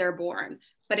moment they're born.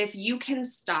 But if you can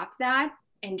stop that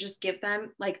and just give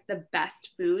them like the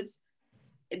best foods,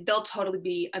 they'll totally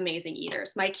be amazing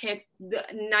eaters. My kids,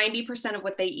 90% of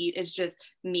what they eat is just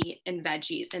meat and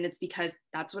veggies. And it's because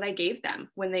that's what I gave them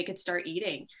when they could start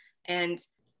eating. And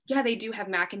yeah, they do have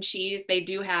mac and cheese. They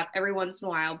do have every once in a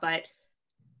while, but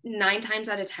 9 times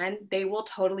out of 10, they will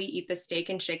totally eat the steak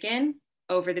and chicken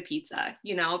over the pizza,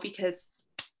 because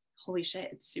holy shit,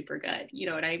 it's super good. You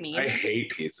know what I mean? I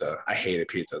hate pizza. I hated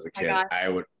pizza as a kid.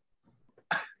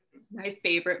 My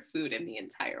favorite food in the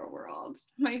entire world.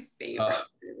 My favorite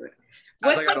food.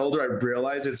 As I got older, I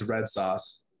realized it's red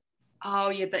sauce. Oh,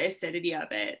 yeah, the acidity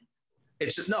of it.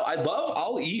 It's just, no,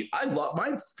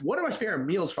 one of my favorite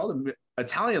meals for all the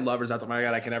Italian lovers out there. My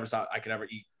God, I can never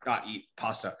not eat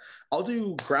pasta. I'll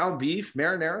do ground beef,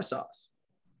 marinara sauce.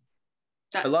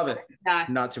 I love it. Yeah.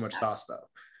 Not too much sauce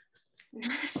though.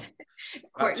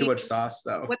 Not too much sauce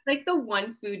though. What's like the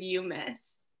one food you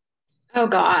miss? Oh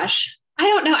gosh. I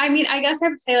don't know. I mean, I guess I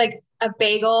would say like a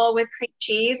bagel with cream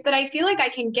cheese, but I feel like I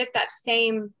can get that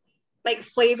same like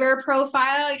flavor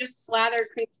profile. You just slather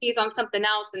cream cheese on something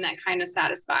else and that kind of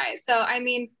satisfies. So, I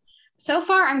mean, so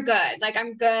far I'm good. Like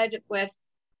I'm good with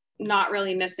not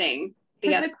really missing the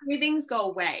Because other. the cravings go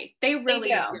away. They They really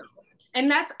do. do. And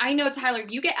that's, I know, Tyler,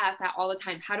 you get asked that all the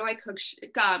time. How do I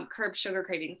curb sugar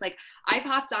cravings? Like, I've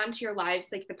hopped onto your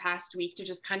lives like the past week to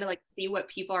just kind of like see what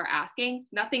people are asking.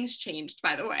 Nothing's changed,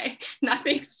 by the way.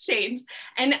 Nothing's changed.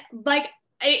 And like,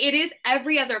 it is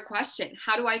every other question.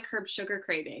 How do I curb sugar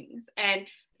cravings? And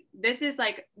this is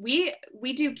like, we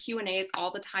do Q&As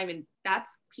all the time. And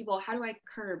that's people, how do I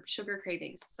curb sugar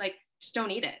cravings? It's like, just don't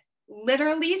eat it.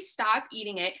 Literally stop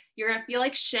eating it. You're going to feel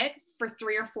like shit for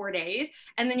 3 or 4 days,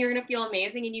 and then you're going to feel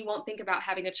amazing and you won't think about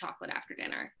having a chocolate after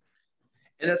dinner.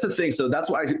 And that's the thing. So that's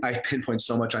why I pinpoint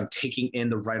so much on taking in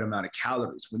the right amount of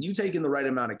calories. When you take in the right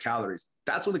amount of calories,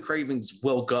 that's when the cravings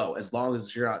will go, as long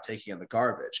as you're not taking in the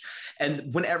garbage.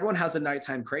 And when everyone has a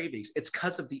nighttime cravings, it's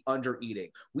because of the under eating.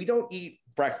 We don't eat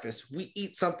breakfast. We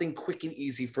eat something quick and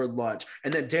easy for lunch.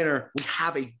 And then dinner, we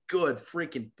have a good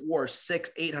freaking 400,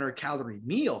 600, 800 calorie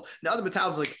meal. Now the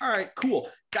metabolism's like, all right, cool.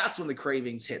 That's when the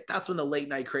cravings hit. That's when the late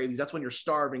night cravings, that's when you're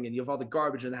starving and you have all the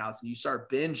garbage in the house and you start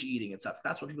binge eating and stuff.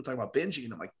 That's when people talk about binge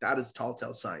eating. I'm like, that is a tall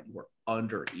tale sign. You are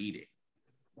under eating.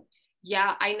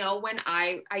 Yeah, I know. When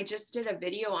I just did a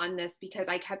video on this because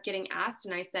I kept getting asked,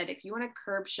 and I said, if you want to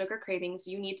curb sugar cravings,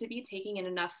 you need to be taking in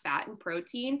enough fat and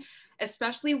protein,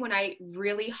 especially when I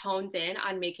really honed in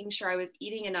on making sure I was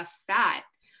eating enough fat.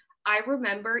 I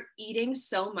remember eating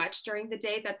so much during the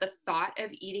day that the thought of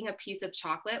eating a piece of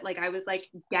chocolate, like I was like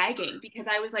gagging, because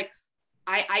I was like,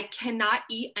 I cannot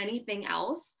eat anything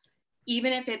else,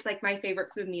 even if it's like my favorite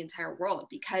food in the entire world,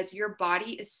 because your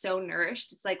body is so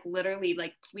nourished. It's like literally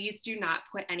like, please do not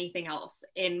put anything else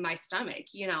in my stomach,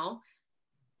 you know?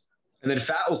 And then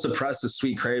fat will suppress the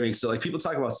sweet craving. So like people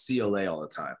talk about CLA all the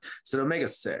time. So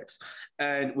omega-6.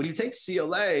 And when you take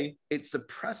CLA, it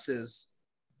suppresses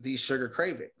these sugar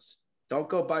cravings. Don't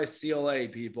go buy CLA,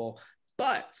 people.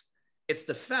 But it's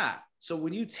the fat. So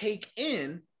when you take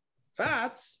in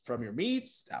fats from your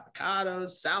meats, avocados,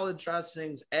 salad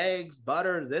dressings, eggs,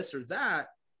 butter, this or that,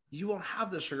 you won't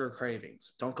have the sugar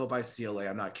cravings. Don't go buy CLA.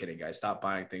 I'm not kidding, guys. Stop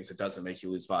buying things that doesn't make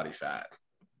you lose body fat.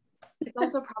 It's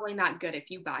also probably not good if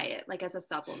you buy it like as a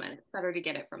supplement. It's better to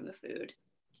get it from the food.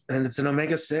 And it's an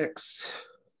omega-6. It's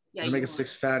Yeah, an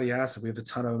omega-6 fatty acid. We have a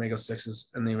ton of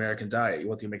omega-6s in the American diet. You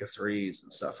want the omega-3s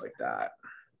and stuff like that.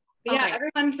 Yeah, okay.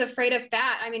 everyone's afraid of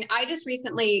fat. I mean, I just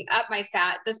recently upped my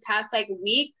fat this past like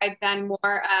week. I've done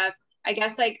more of, I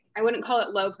guess like I wouldn't call it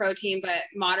low protein, but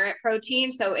moderate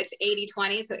protein. So it's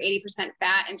 80-20, so 80%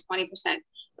 fat and 20%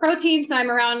 protein. So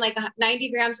I'm around like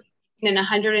 90 grams of protein and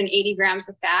 180 grams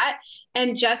of fat.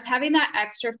 And just having that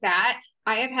extra fat,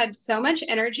 I have had so much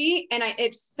energy and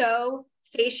it's so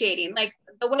satiating. Like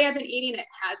the way I've been eating it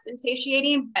has been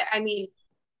satiating, but I mean,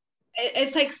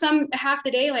 it's like some half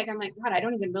the day, like I'm like, God, I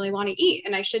don't even really want to eat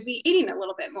and I should be eating a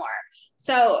little bit more.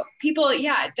 So people,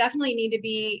 yeah, definitely need to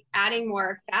be adding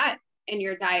more fat in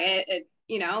your diet.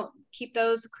 Keep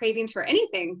those cravings for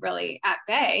anything really at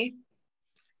bay.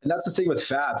 And that's the thing with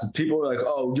fats is people are like,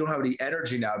 oh, you don't have any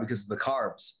energy now because of the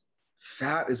carbs.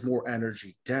 Fat is more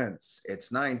energy dense.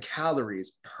 It's 9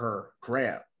 calories per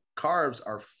gram. Carbs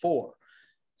are 4.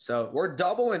 So we're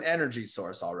double an energy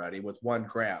source already with 1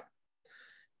 gram.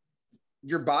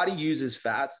 Your body uses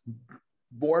fats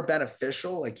more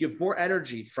beneficial. Like you have more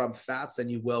energy from fats than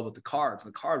you will with the carbs.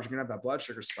 And the carbs, you're gonna have that blood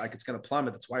sugar spike. It's gonna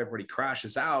plummet. That's why everybody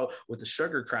crashes out with the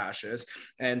sugar crashes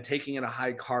and taking in a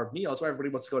high carb meal. That's why everybody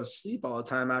wants to go to sleep all the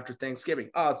time after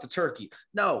Thanksgiving. Oh, it's the turkey.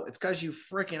 No, it's because you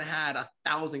freaking had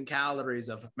 1,000 calories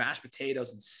of mashed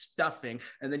potatoes and stuffing,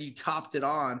 and then you topped it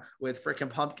on with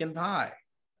freaking pumpkin pie.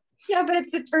 Yeah, but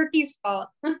it's the turkey's fault.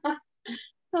 Yeah.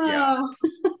 Oh.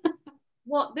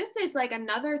 Well, this is like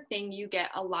another thing you get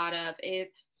a lot of is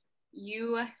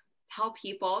you tell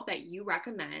people that you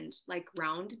recommend like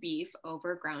ground beef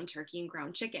over ground turkey and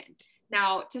ground chicken.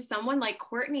 Now, to someone like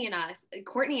Courtney and I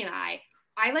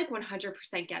like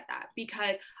 100% get that,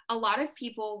 because a lot of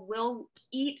people will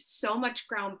eat so much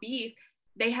ground beef,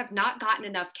 they have not gotten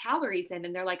enough calories in,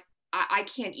 and they're like, I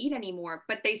can't eat anymore,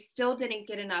 but they still didn't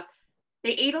get enough.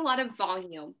 They ate a lot of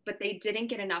volume, but they didn't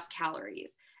get enough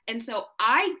calories. And so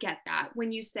I get that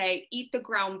when you say eat the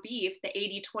ground beef, the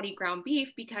 80-20 ground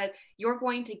beef, because you're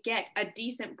going to get a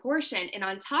decent portion. And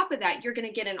on top of that, you're going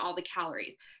to get in all the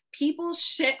calories. People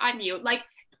shit on you. Like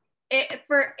if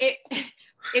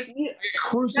you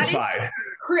Crucified.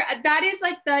 that is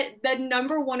like the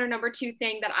number one or number two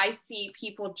thing that I see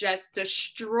people just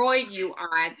destroy you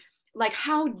on. like,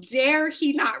 how dare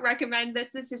he not recommend this?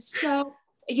 This is so,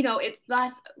 it's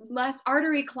less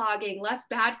artery clogging, less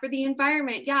bad for the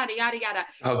environment, yada, yada, yada.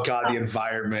 Oh God, the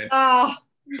environment. Oh,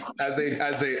 As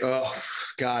they oh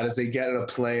God, as they get in a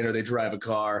plane or they drive a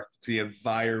car, it's the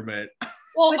environment.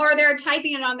 well, or they're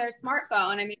typing it on their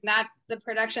smartphone. I mean, that the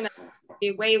production would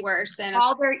be way worse than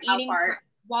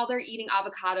while they're eating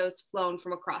avocados flown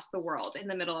from across the world in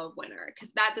the middle of winter,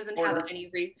 because that doesn't have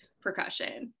any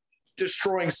repercussion.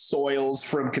 Destroying soils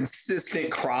from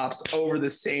consistent crops over the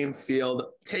same field,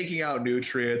 taking out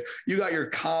nutrients. You got your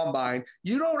combine.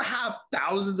 You don't have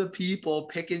thousands of people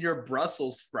picking your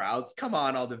Brussels sprouts. Come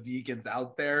on, all the vegans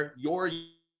out there. You're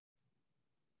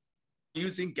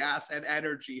using gas and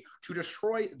energy to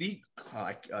destroy the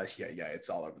it's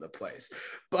all over the place.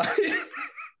 But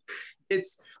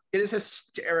it is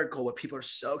hysterical what people are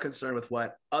so concerned with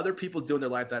what other people do in their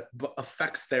life that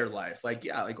affects their life. Like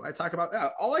I talk about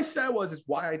that. All I said is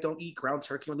why I don't eat ground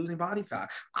turkey when losing body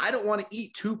fat. I don't want to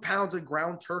eat 2 pounds of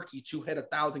ground turkey to hit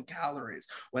 1,000 calories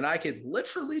when I could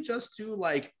literally just do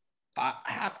like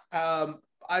 5 ounces,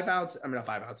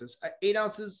 8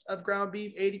 ounces of ground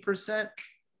beef, 80%.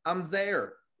 I'm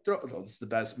there. This is the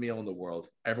best meal in the world.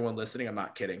 Everyone listening, I'm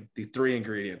not kidding. The 3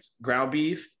 ingredients: ground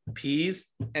beef, peas,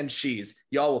 and cheese.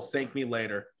 Y'all will thank me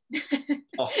later.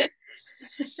 Oh,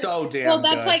 so damn well,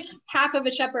 that's good. like half of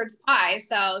a shepherd's pie,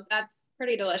 so that's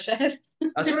pretty delicious.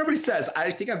 That's what everybody says. I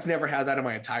think I've never had that in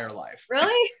my entire life.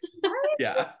 Really?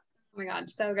 Yeah. Oh my God,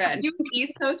 so good. You an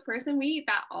East Coast person? We eat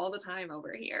that all the time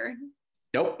over here.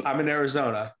 Nope, I'm in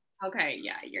Arizona. Okay,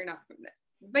 yeah, you're not from there.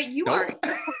 But you nope.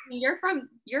 are. You're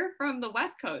from the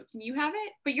West Coast and you have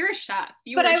it, but you're a chef.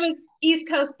 I was East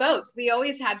Coast boats. We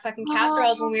always had fucking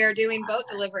casseroles when we were doing boat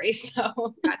deliveries.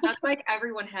 So yeah, that's like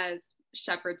everyone has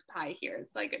shepherd's pie here.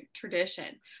 It's like a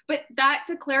tradition. But that,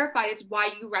 to clarify, is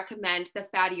why you recommend the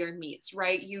fattier meats,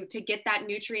 right? You to get that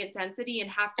nutrient density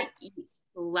and have to eat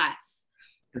less.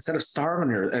 Instead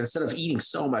of eating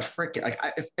so much freaking like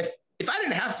if I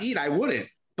didn't have to eat, I wouldn't,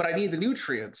 but I need the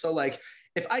nutrients. So like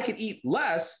if I could eat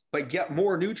less, but get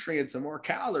more nutrients and more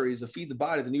calories to feed the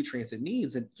body the nutrients it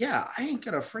needs, and yeah, I ain't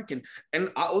gonna freaking, and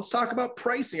let's talk about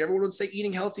pricing. Everyone would say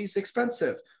eating healthy is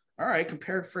expensive. All right,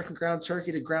 compare freaking ground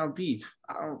turkey to ground beef.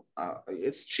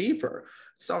 It's cheaper.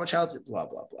 So much healthier, blah,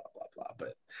 blah, blah, blah, blah.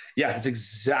 But yeah, that's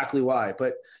exactly why.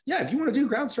 But yeah, if you want to do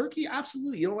ground turkey,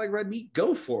 absolutely. You don't like red meat,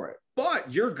 go for it.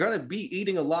 But you're going to be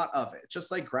eating a lot of it.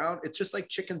 Just like it's just like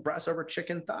chicken breast over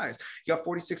chicken thighs. You got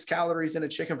 46 calories in a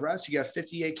chicken breast. You got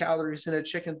 58 calories in a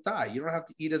chicken thigh. You don't have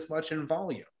to eat as much in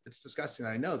volume. It's disgusting.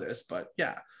 I know this, but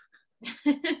yeah.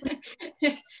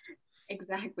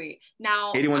 Exactly.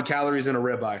 Now 81 calories in a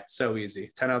ribeye. So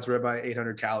easy. 10-ounce ribeye,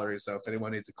 800 calories. So if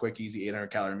anyone needs a quick, easy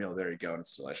 800-calorie meal, there you go. And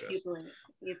it's delicious.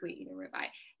 Easily eat a ribeye.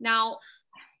 Now,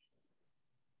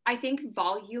 I think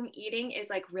volume eating is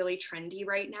like really trendy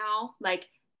right now. Like,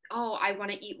 oh, I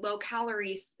want to eat low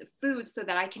calories food so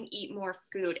that I can eat more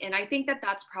food. And I think that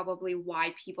that's probably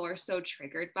why people are so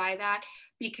triggered by that,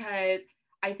 because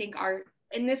I think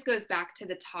and this goes back to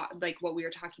the talk, like what we were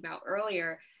talking about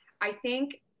earlier. I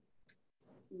think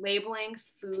labeling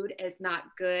food as not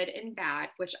good and bad,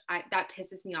 which that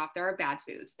pisses me off. There are bad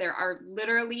foods. There are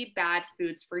literally bad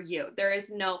foods for you. There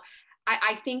is no,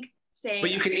 I think saying.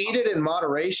 But you can eat it in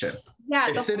moderation.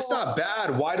 Yeah. If it's not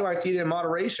bad, why do I have to eat it in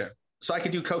moderation? So I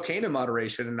could do cocaine in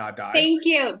moderation and not die. Thank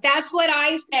you. That's what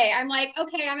I say. I'm like,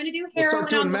 okay, I'm going to do heroin. We'll start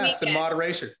doing meth in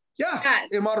moderation. Yeah.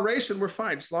 Yes. In moderation, we're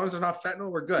fine. As long as there's not fentanyl,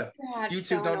 we're good. God, YouTube,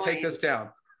 so don't take this down.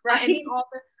 Right. And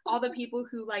all the people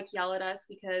who like yell at us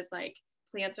because like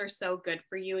plants are so good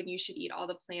for you and you should eat all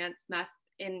the plants. Meth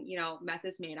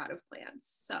is made out of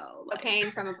plants. So like,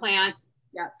 cocaine from a plant.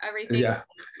 Yeah, everything. Yeah.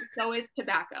 So is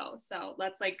tobacco. So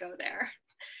let's like go there.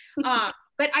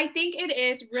 But I think it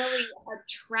is really a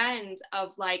trend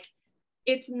of like,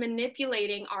 it's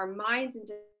manipulating our minds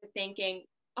into thinking,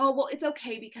 oh, well, it's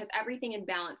okay because everything in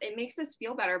balance. It makes us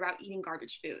feel better about eating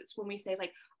garbage foods when we say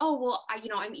like, oh, well,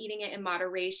 I'm eating it in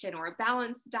moderation or a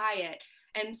balanced diet.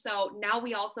 And so now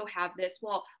we also have this,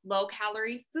 low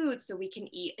calorie foods so we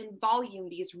can eat in volume,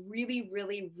 these really,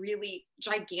 really, really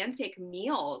gigantic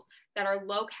meals that are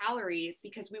low calories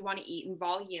because we want to eat in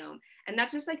volume. And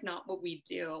that's just like not what we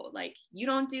do. Like you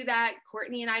don't do that.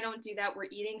 Courtney and I don't do that. We're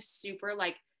eating super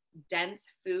like dense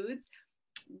foods.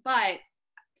 But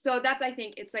so I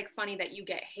think it's like funny that you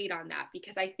get hate on that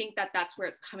because I think that that's where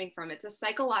it's coming from. It's a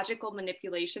psychological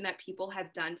manipulation that people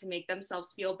have done to make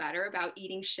themselves feel better about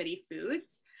eating shitty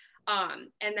foods.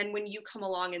 And then when you come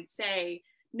along and say,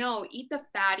 no, eat the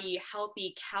fatty,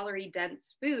 healthy, calorie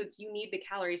dense foods, you need the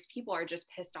calories. People are just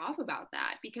pissed off about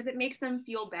that because it makes them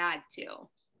feel bad too.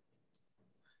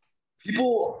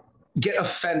 People get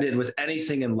offended with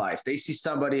anything in life. They see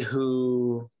somebody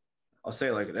who, I'll say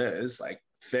it like it is, like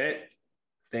fit,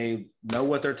 they know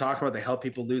what they're talking about. They help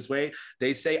people lose weight.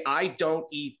 They say, I don't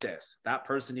eat this. That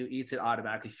person who eats it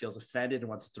automatically feels offended and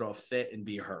wants to throw a fit and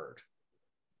be heard.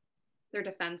 They're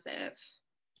defensive.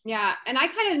 Yeah. And I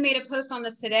kind of made a post on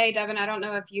this today, Devin. I don't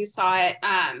know if you saw it,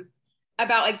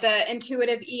 about like the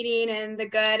intuitive eating and the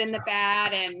good and the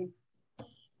bad. And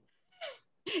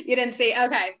you didn't see.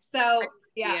 Okay. So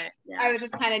yeah. I was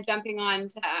just kind of jumping on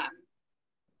to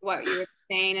what you were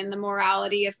saying and the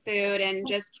morality of food and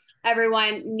just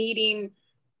everyone needing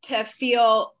to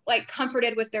feel like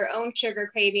comforted with their own sugar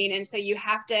craving. And so you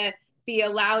have to be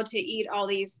allowed to eat all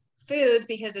these foods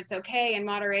because it's okay in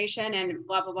moderation and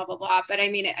blah, blah, blah, blah, blah. But I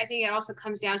mean, I think it also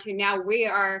comes down to now we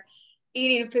are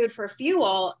eating food for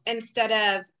fuel instead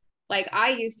of like I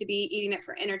used to be eating it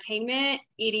for entertainment,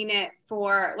 eating it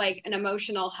for like an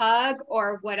emotional hug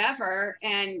or whatever.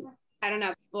 And I don't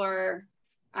know, or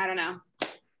I don't know.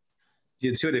 The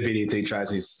intuitive eating thing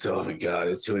drives me, oh my God,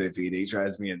 intuitive eating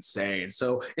drives me insane.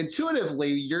 So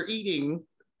intuitively, you're eating,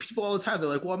 people all the time, they're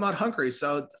like, well, I'm not hungry,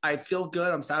 so I feel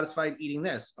good, I'm satisfied eating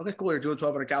this. Okay, cool, you're doing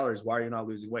 1,200 calories. Why are you not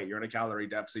losing weight? You're in a calorie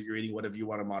deficit, you're eating whatever you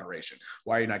want in moderation.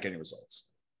 Why are you not getting results?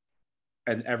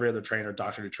 And every other trainer,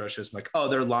 doctor, nutritionist, like, oh,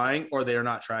 they're lying or they are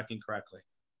not tracking correctly.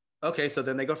 Okay, so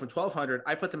then they go from 1,200,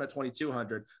 I put them at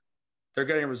 2,200, they're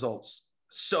getting results.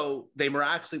 So they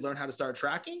miraculously learn how to start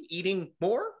tracking, eating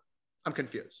more? I'm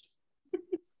confused.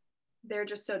 They're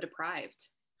just so deprived,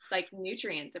 like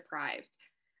nutrient deprived.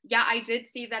 Yeah, I did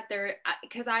see that there,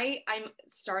 because I'm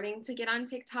starting to get on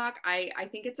TikTok. I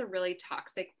think it's a really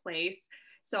toxic place.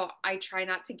 So I try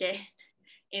not to get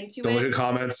into Don't it. look at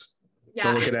comments. Yeah.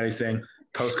 Don't look at anything.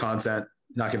 Post content.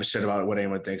 Not give a shit about what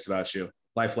anyone thinks about you.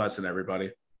 Life lesson, everybody.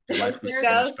 Your life will be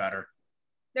so much better.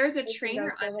 There's a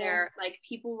trainer on there, like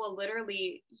people will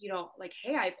literally, like,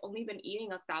 hey, I've only been eating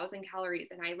 1,000 calories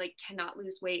and I like cannot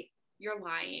lose weight. You're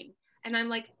lying. And I'm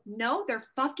like, no, they're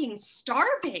fucking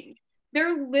starving.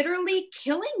 They're literally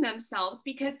killing themselves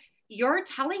because you're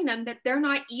telling them that they're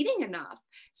not eating enough.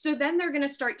 So then they're going to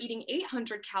start eating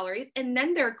 800 calories and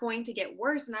then they're going to get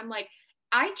worse. And I'm like,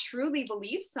 I truly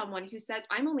believe someone who says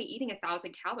I'm only eating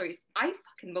 1,000 calories. I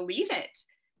fucking believe it.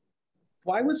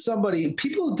 Why would somebody,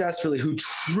 people desperately who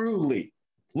truly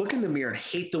look in the mirror and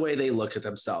hate the way they look at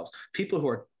themselves, people who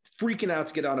are freaking out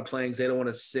to get on a plane because they don't want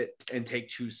to sit and take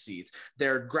 2 seats.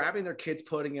 They're grabbing their kids,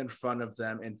 putting in front of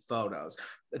them in photos.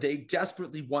 They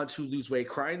desperately want to lose weight,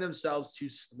 crying themselves to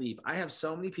sleep. I have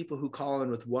so many people who call in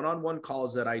with one-on-one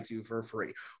calls that I do for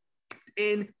free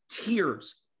in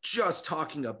tears, just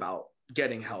talking about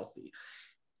getting healthy.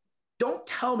 Don't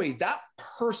tell me that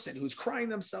person who's crying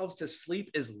themselves to sleep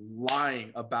is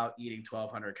lying about eating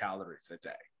 1,200 calories a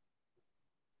day.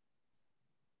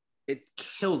 It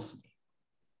kills me.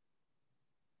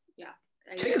 Yeah.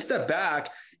 Take a step back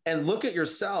and look at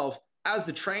yourself as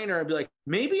the trainer and be like,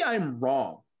 maybe I'm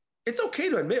wrong. It's okay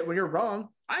to admit when you're wrong.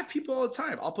 I have people all the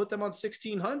time. I'll put them on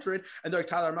 1,600 and they're like,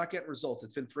 Tyler, I'm not getting results.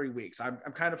 It's been 3 weeks. I'm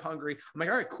kind of hungry. I'm like,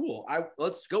 all right, cool.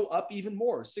 Let's go up even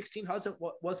more. 1,600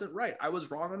 wasn't right. I was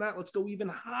wrong on that. Let's go even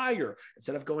higher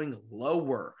instead of going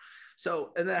lower.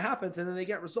 So, and that happens and then they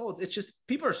get results. It's just,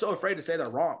 people are so afraid to say they're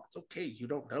wrong. It's okay. You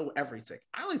don't know everything.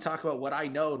 I only talk about what I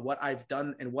know and what I've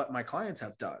done and what my clients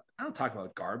have done. I don't talk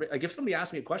about garbage. Like if somebody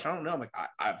asks me a question, I don't know. I'm like,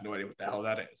 I have no idea what the hell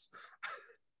that is.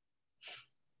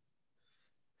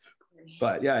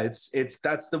 But yeah,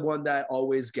 that's the one that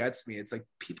always gets me. It's like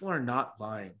people are not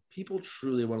lying. People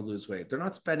truly want to lose weight. They're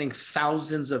not spending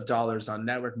thousands of dollars on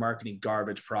network marketing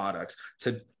garbage products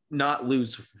to not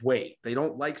lose weight. They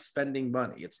don't like spending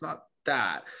money. It's not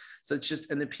that. So it's just,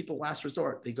 and then people last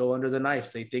resort, they go under the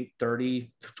knife. They think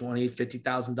 $30, $20,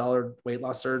 $50,000 weight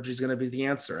loss surgery is going to be the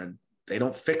answer. And they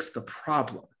don't fix the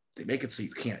problem. They make it so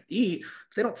you can't eat.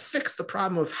 But they don't fix the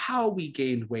problem of how we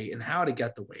gained weight and how to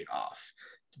get the weight off.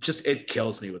 Just, it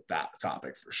kills me with that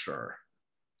topic for sure.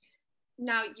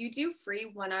 Now you do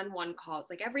free one-on-one calls.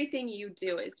 Like everything you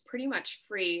do is pretty much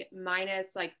free minus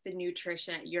like the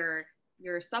nutrition, your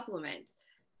supplements.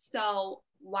 So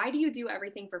why do you do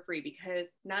everything for free? Because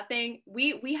nothing,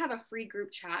 we have a free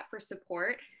group chat for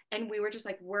support and we were just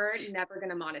like, we're never going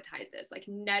to monetize this. Like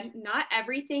not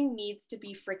everything needs to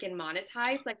be freaking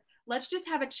monetized. Like let's just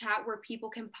have a chat where people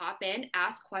can pop in,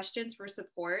 ask questions for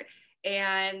support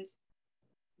and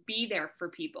be there for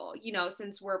people.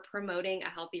 Since we're promoting a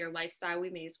healthier lifestyle, we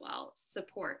may as well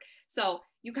support. So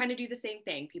you kind of do the same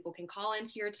thing. People can call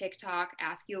into your TikTok,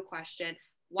 ask you a question.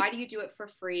 Why do you do it for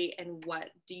free? And what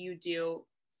do you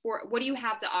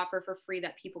have to offer for free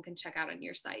that people can check out on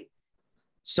your site?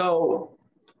 So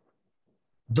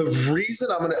The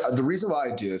reason why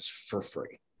I do this for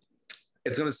free,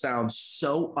 it's gonna sound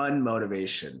so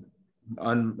unmotivational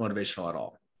at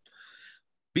all.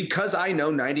 Because I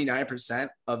know 99%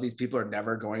 of these people are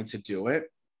never going to do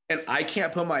it. And I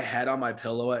can't put my head on my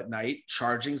pillow at night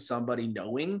charging somebody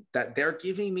knowing that they're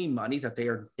giving me money that they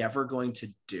are never going to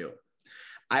do.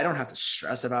 I don't have to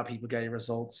stress about people getting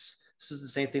results. This was the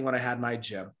same thing when I had my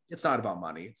gym. It's not about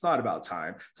money. It's not about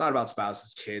time. It's not about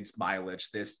spouses, kids,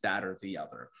 mileage, this, that, or the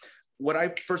other. When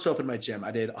I first opened my gym,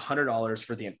 I did $100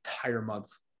 for the entire month.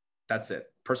 That's it.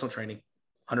 Personal training,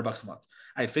 $100 a month.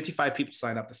 I had 55 people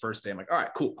sign up the first day. I'm like, all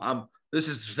right, cool. This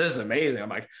is amazing. I'm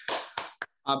like,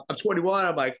 I'm 21.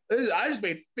 I'm like, I just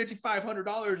made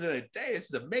 $5,500 in a day. This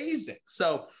is amazing.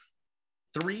 So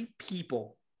 3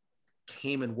 people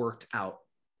came and worked out.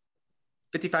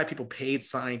 55 people paid,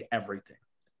 signed, everything.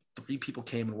 3 people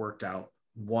came and worked out.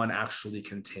 1 actually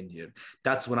continued.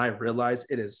 That's when I realized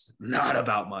it is not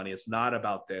about money. It's not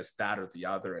about this, that, or the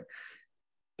other. And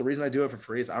the reason I do it for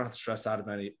free is I don't have to stress out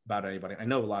about anybody. I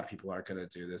know a lot of people aren't going to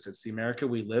do this. It's the America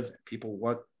we live in. People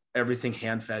want everything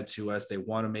hand fed to us. They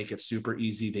want to make it super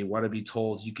easy. They want to be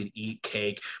told you can eat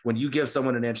cake. When you give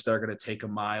someone an inch, they're going to take a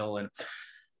mile. And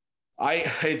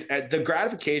the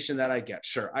gratification that I get,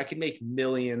 sure, I can make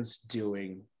millions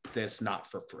doing this not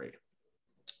for free.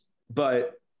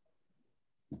 But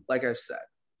like I've said,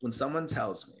 when someone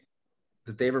tells me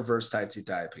that they've reversed type 2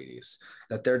 diabetes,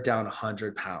 that they're down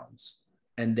 100 pounds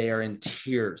and they are in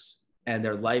tears and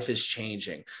their life is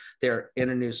changing, they're in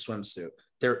a new swimsuit,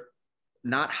 they're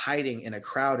not hiding in a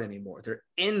crowd anymore, they're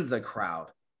in the crowd,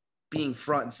 being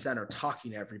front and center,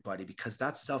 talking to everybody, because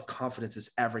that self-confidence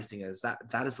is everything.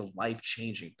 That is the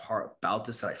life-changing part about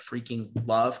this that I freaking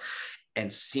love.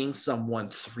 And seeing someone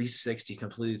 360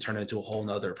 completely turn into a whole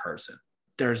nother person.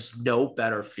 There's no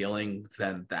better feeling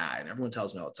than that. And everyone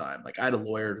tells me all the time. Like, I had a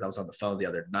lawyer that was on the phone the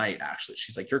other night, actually.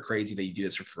 She's like, you're crazy that you do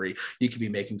this for free. You could be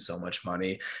making so much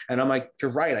money. And I'm like,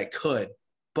 you're right, I could.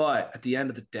 But at the end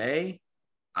of the day,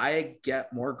 I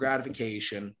get more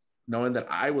gratification knowing that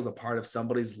I was a part of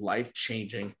somebody's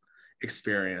life-changing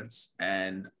experience.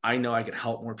 And I know I could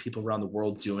help more people around the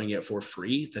world doing it for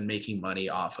free than making money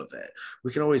off of it.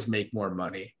 We can always make more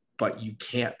money, but you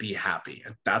can't be happy.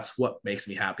 And that's what makes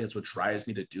me happy. That's what drives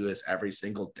me to do this every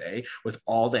single day with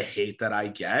all the hate that I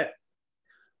get.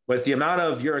 With the amount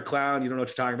of you're a clown, you don't know what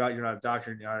you're talking about, you're not a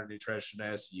doctor, you're not a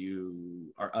nutritionist,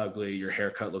 you are ugly, your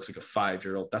haircut looks like a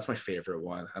 5-year-old. That's my favorite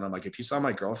one. And I'm like, if you saw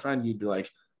my girlfriend, you'd be like,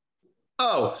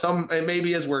 oh, it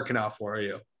maybe is working out for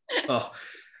you. Oh,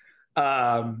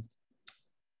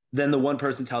 then the one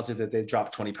person tells me that they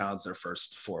dropped 20 pounds their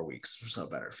first 4 weeks. There's no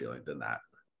better feeling than that.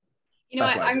 You know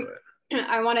what?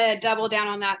 I want to double down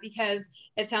on that because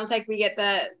it sounds like we get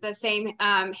the same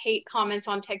hate comments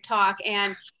on TikTok.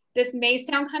 And this may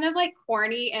sound kind of like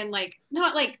corny and like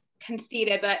not like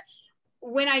conceited, but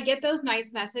when I get those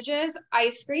nice messages, I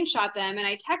screenshot them and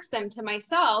I text them to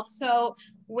myself. So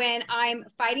when I'm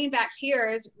fighting back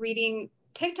tears reading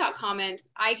TikTok comments,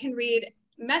 I can read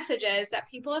messages that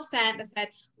people have sent that said,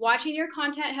 watching your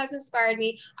content has inspired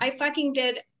me. I fucking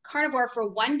did carnivore for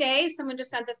 1 day. Someone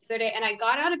just sent this the other day and I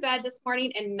got out of bed this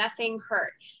morning and nothing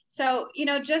hurt. So, you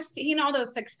know, just seeing all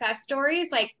those success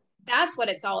stories, like that's what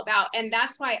it's all about. And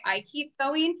that's why I keep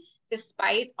going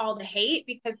despite all the hate,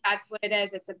 because that's what it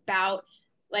is. It's about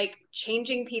like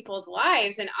changing people's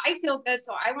lives. And I feel good.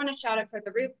 So I want to shout it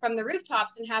from the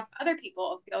rooftops and have other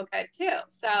people feel good too.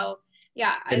 So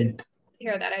yeah, I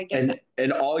hear that. I get that.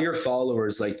 And all your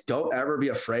followers, like, don't ever be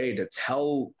afraid to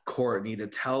tell Courtney, to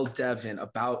tell Devin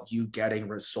about you getting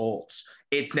results.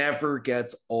 It never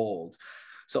gets old.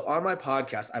 So on my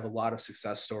podcast, I have a lot of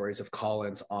success stories of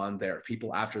call-ins on there,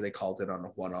 people after they called in on a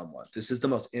one-on-one. This is the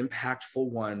most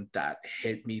impactful one that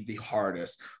hit me the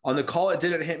hardest. On the call, it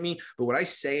didn't hit me, but when I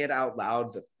say it out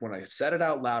loud, when I said it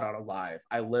out loud on a live,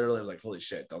 I literally was like, holy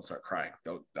shit, don't start crying.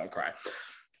 Don't cry.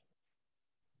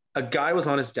 A guy was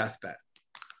on his deathbed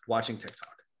watching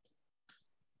TikTok.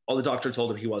 All the doctor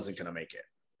told him he wasn't going to make it.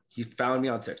 He found me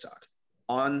on TikTok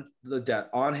on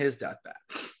his deathbed.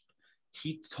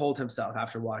 He told himself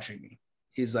after watching me,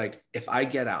 he's like, if I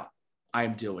get out,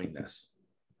 I'm doing this.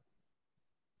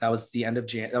 That was the end of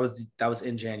that was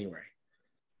in January.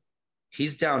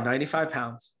 He's down 95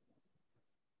 pounds.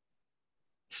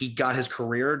 He got his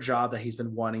career job that he's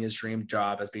been wanting, his dream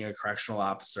job as being a correctional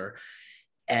officer.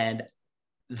 And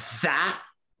that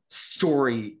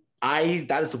story,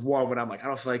 that is the one when I'm like, I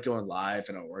don't feel like going live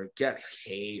or get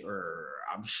hate or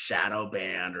I'm shadow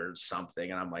banned or something.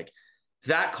 And I'm like,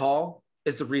 that call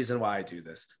is the reason why I do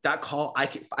this. That call,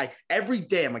 every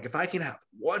day, I'm like, if I can have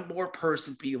one more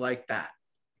person be like that,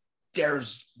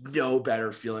 there's no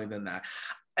better feeling than that.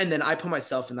 And then I put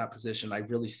myself in that position. I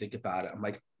really think about it. I'm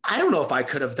like, I don't know if I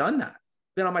could have done that.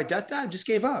 Been on my deathbed, just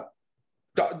gave up.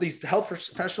 These health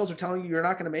professionals are telling you you're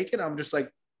not going to make it. I'm just like,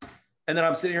 and then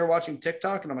I'm sitting here watching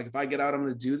TikTok and I'm like, if I get out, I'm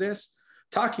going to do this.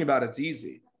 Talking about it's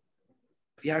easy.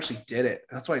 But you actually did it.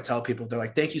 That's why I tell people, they're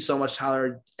like, thank you so much,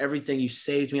 Tyler. Everything you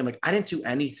saved me. I'm like, I didn't do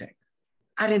anything.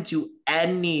 I didn't do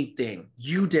anything.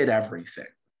 You did everything.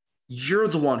 You're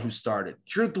the one who started.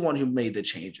 You're the one who made the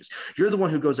changes. You're the one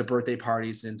who goes to birthday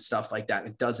parties and stuff like that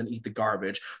and doesn't eat the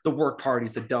garbage, the work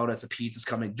parties, the donuts, the pizzas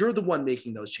coming. You're the one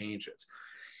making those changes.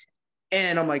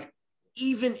 And I'm like,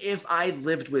 even if I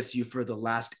lived with you for the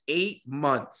last 8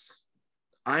 months,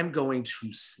 I'm going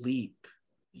to sleep.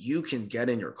 You can get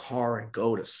in your car and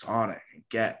go to Sonic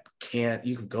and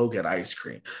you can go get ice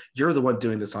cream. You're the one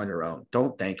doing this on your own.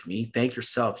 Don't thank me. Thank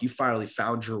yourself. You finally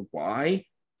found your why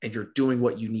and you're doing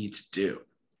what you need to do.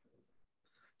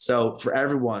 So for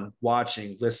everyone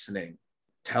watching, listening,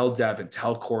 tell Devin,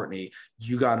 tell Courtney,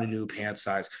 you got a new pant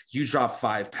size. You dropped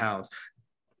 5 pounds.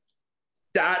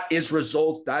 That is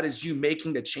results. That is you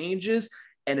making the changes,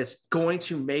 and it's going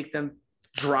to make them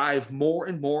drive more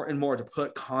and more and more to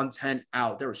put content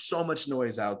out. There is so much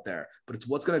noise out there, but it's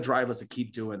what's going to drive us to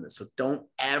keep doing this. So don't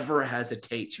ever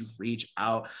hesitate to reach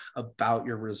out about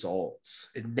your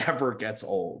results. It never gets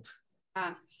old.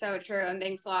 So true. And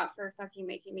thanks a lot for fucking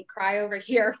making me cry over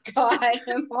here. God,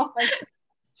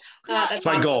 that's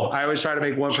my goal. I always try to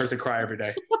make one person cry every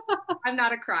day. I'm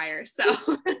not a crier, so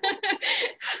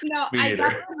no.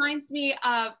 That reminds me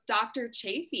of Dr.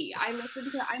 Chafee. I'm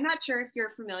not sure if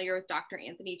you're familiar with Dr.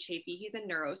 Anthony Chafee. He's a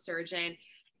neurosurgeon,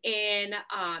 and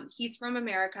he's from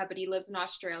America, but he lives in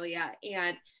Australia,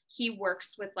 and he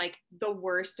works with like the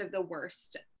worst of the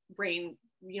worst brain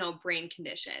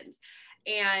conditions.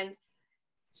 And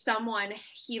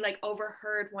he like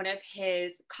overheard one of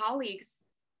his colleagues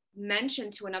mention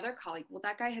to another colleague, well,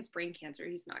 that guy has brain cancer.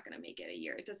 He's not going to make it a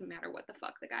year. It doesn't matter what the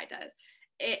fuck the guy does.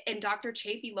 And Dr.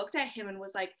 Chafee looked at him and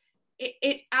was like,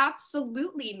 it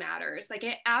absolutely matters. Like,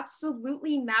 it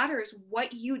absolutely matters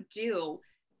what you do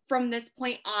from this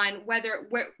point on,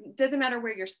 doesn't matter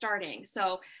where you're starting.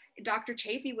 So Dr.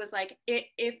 Chafee was like,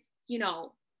 if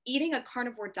eating a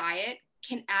carnivore diet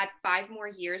can add 5 more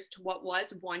years to what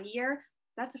was 1 year,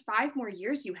 that's 5 more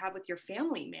years you have with your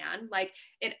family, man. Like,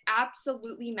 it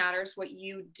absolutely matters what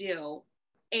you do.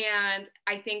 And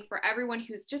I think for everyone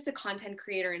who's just a content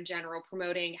creator in general,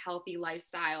 promoting healthy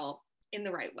lifestyle in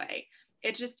the right way,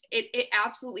 it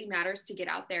absolutely matters to get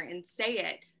out there and say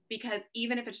it, because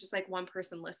even if it's just like one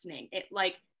person listening, it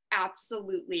like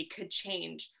absolutely could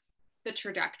change the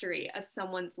trajectory of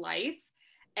someone's life.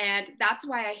 And that's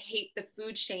why I hate the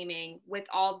food shaming with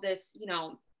all this,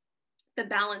 the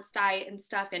balanced diet and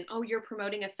stuff, and oh, you're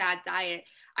promoting a fad diet.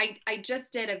 I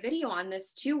just did a video on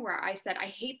this too, where I said I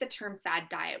hate the term fad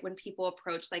diet when people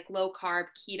approach like low carb,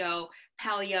 keto,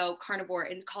 paleo, carnivore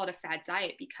and call it a fad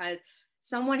diet, because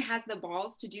someone has the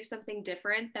balls to do something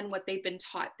different than what they've been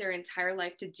taught their entire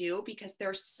life to do, because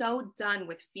they're so done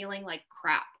with feeling like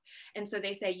crap. And so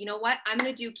they say, you know what, I'm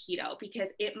going to do keto because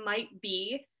it might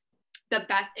be the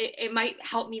best, it might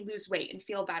help me lose weight and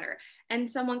feel better. And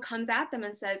someone comes at them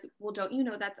and says, well, don't you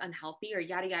know that's unhealthy, or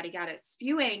yada, yada, yada,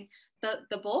 spewing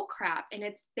the bull crap. And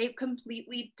they've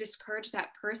completely discouraged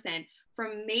that person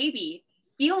from maybe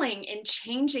feeling and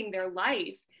changing their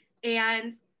life.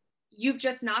 And you've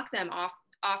just knocked them off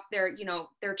their,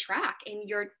 their track, and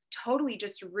you're totally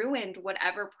just ruined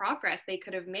whatever progress they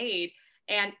could have made.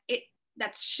 And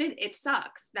that's shit. It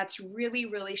sucks. That's really,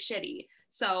 really shitty.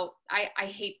 So I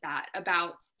hate that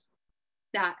about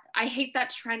that. I hate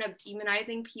that trend of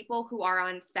demonizing people who are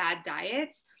on fad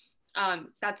diets.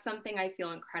 That's something I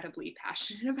feel incredibly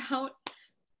passionate about.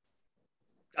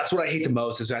 That's what I hate the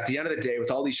most, is at the end of the day,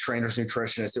 with all these trainers,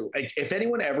 nutritionists, if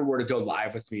anyone ever were to go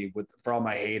live with me, for all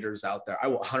my haters out there, I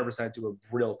will 100% do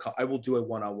I will do a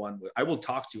one-on-one. I will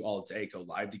talk to you all day, go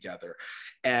live together.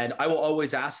 And I will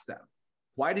always ask them,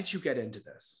 why did you get into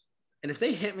this? And if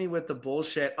they hit me with the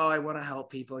bullshit, oh, I want to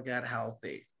help people get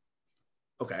healthy.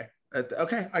 Okay,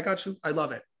 I got you. I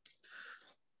love it.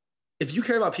 If you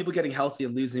care about people getting healthy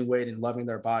and losing weight and loving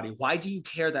their body, why do you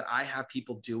care that I have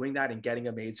people doing that and getting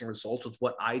amazing results with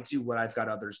what I do, what I've got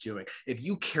others doing? If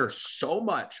you care so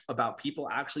much about people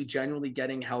actually genuinely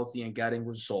getting healthy and getting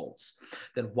results,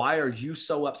 then why are you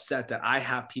so upset that I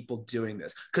have people doing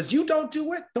this? Because you don't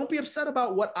do it. Don't be upset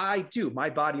about what I do. My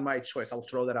body, my choice. I'll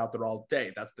throw that out there all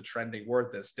day. That's the trending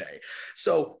word this day.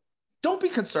 So don't be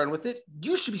concerned with it.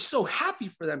 You should be so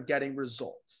happy for them getting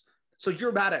results. So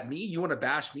you're mad at me? You want to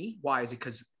bash me? Why? Is it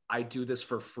because I do this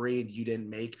for free and you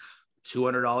didn't make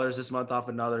 $200 this month off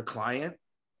another client?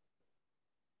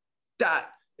 That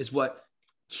is what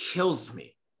kills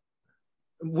me.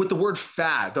 With the word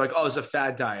fad, they're like, oh, it's a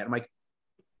fad diet. I'm like,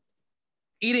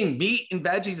 eating meat and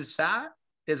veggies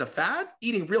is a fad?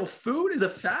 Eating real food is a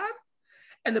fad?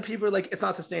 And the people are like, it's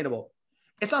not sustainable.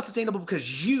 It's not sustainable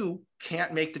because you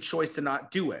can't make the choice to not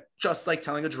do it. Just like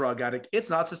telling a drug addict, it's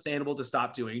not sustainable to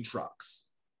stop doing drugs,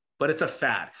 but it's a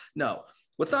fad. No,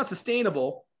 what's not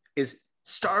sustainable is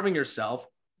starving yourself,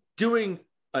 doing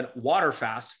a water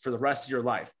fast for the rest of your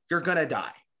life. You're going to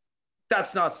die.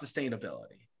 That's not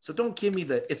sustainability. So don't give me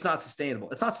it's not sustainable.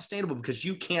 It's not sustainable because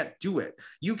you can't do it.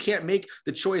 You can't make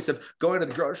the choice of going to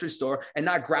the grocery store and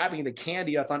not grabbing the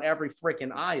candy that's on every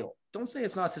freaking aisle. Don't say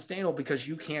it's not sustainable because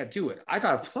you can't do it. I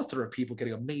got a plethora of people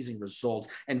getting amazing results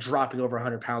and dropping over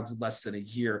 100 pounds in less than a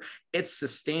year. It's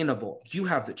sustainable. You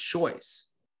have the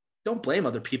choice. Don't blame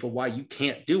other people why you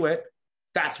can't do it.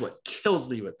 That's what kills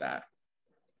me with that.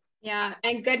 Yeah.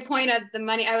 And good point of the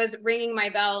money. I was ringing my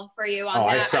bell for you on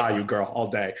that. I saw you, girl, all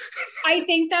day. I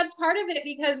think that's part of it,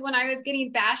 because when I was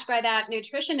getting bashed by that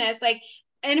nutritionist, like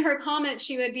in her comments,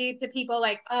 she would be to people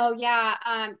like, oh yeah,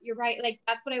 you're right. Like,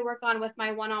 that's what I work on with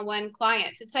my one-on-one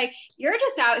clients. It's like, you're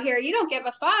just out here. You don't give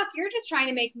a fuck. You're just trying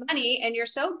to make money. And you're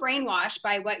so brainwashed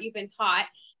by what you've been taught.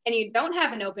 And you don't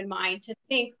have an open mind to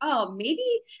think, oh,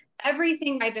 maybe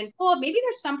everything I've been told, maybe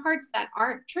there's some parts that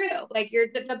aren't true. Like you're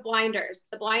the blinders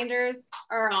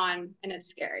are on, and it's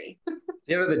scary. At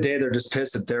the end of the day, they're just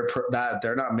pissed that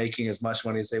they're not making as much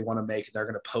money as they want to make. And they're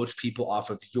going to poach people off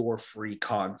of your free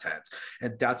content.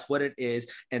 And that's what it is.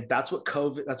 And that's what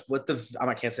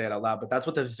I can't say it out loud, but that's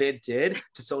what the vid did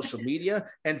to social media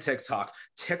and TikTok.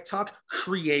 TikTok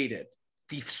created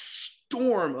the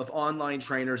storm of online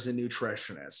trainers and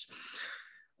nutritionists.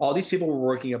 All these people were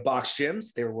working at box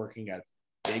gyms. They were working at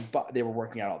they were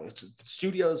working at all the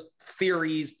studios,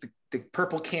 theories, the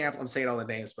purple camp. I'm saying all the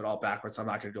names, but all backwards. I'm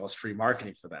not going to go as free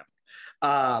marketing for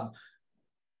them.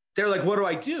 They're like, what do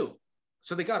I do?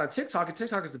 So they got on TikTok, and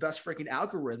TikTok is the best freaking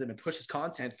algorithm and pushes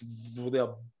content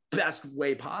the best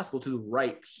way possible to the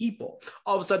right people.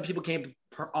 All of a sudden, people came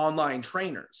to online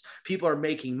trainers. People are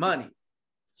making money.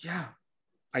 Yeah,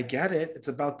 I get it. It's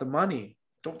about the money.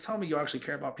 Don't tell me you actually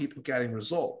care about people getting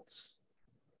results.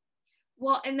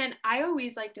 Well, and then I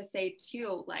always like to say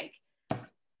too, like,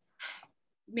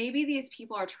 maybe these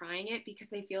people are trying it because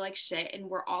they feel like shit, and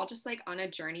we're all just like on a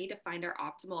journey to find our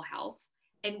optimal health.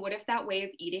 And what if that way of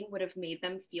eating would have made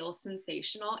them feel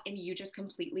sensational, and you just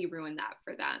completely ruined that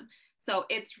for them? So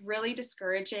it's really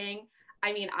discouraging.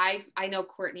 I mean, I know,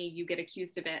 Courtney, you get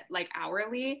accused of it like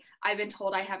hourly. I've been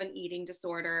told I have an eating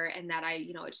disorder and that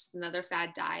it's just another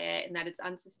fad diet and that it's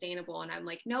unsustainable. And I'm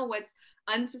like, no, what's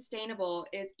unsustainable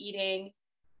is eating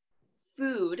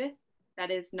food that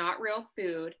is not real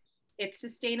food. It's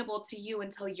sustainable to you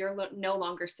until you're no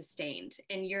longer sustained.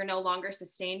 And you're no longer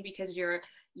sustained because you're,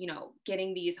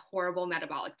 getting these horrible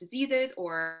metabolic diseases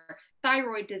or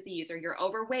thyroid disease, or you're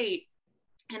overweight.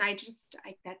 And it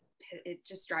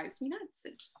just drives me nuts.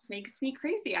 It just makes me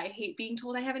crazy. I hate being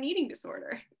told I have an eating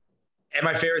disorder. And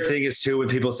my favorite thing is too, when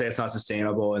people say it's not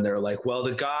sustainable and they're like, well,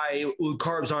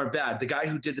 carbs aren't bad. The guy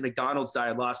who did the McDonald's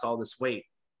diet lost all this weight.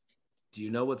 Do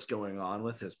you know what's going on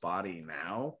with his body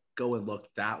now? Go and look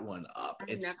that one up.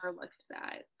 I've never looked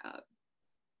that up.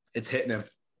 It's hitting him.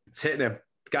 The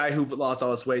guy who lost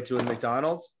all this weight doing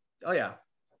McDonald's. Oh yeah.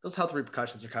 Those health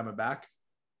repercussions are coming back.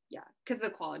 Yeah, because the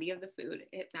quality of the food,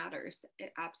 it matters.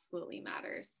 It absolutely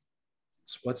matters.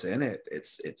 It's what's in it.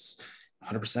 It's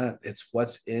 100%. It's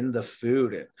what's in the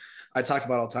food. And I talk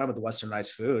about all the time with the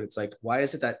westernized food. It's like, why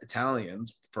is it that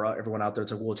Italians, for everyone out there,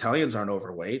 it's like, well, Italians aren't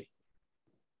overweight.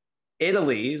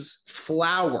 Italy's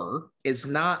flour is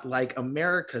not like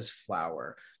America's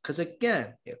flour. Because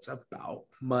again, it's about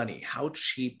money. How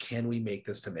cheap can we make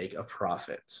this to make a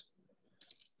profit?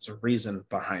 There's a reason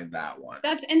behind that one.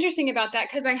 That's interesting about that,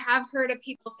 because I have heard of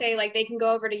people say like they can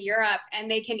go over to Europe and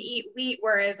they can eat wheat,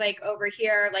 whereas like over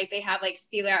here, like they have like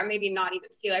celiac, or maybe not even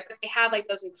celiac, but they have like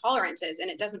those intolerances and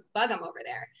it doesn't bug them over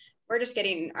there. We're just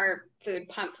getting our food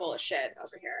pumped full of shit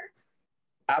over here.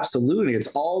 Absolutely. It's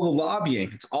all the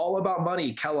lobbying. It's all about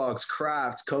money. Kellogg's,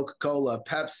 Kraft, Coca-Cola,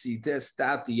 Pepsi, this,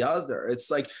 that, the other. It's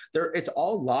like it's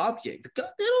all lobbying. They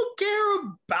don't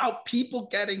care about people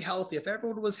getting healthy. If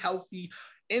everyone was healthy,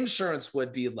 insurance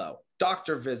would be low.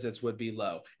 Doctor visits would be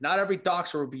low. Not every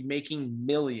doctor would be making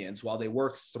millions while they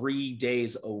work 3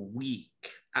 days a week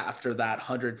after that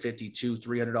 $152,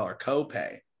 $300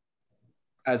 copay,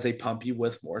 as they pump you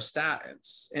with more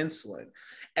statins, insulin.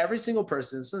 Every single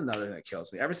person, this is another thing that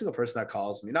kills me. Every single person that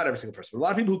calls me, not every single person, but a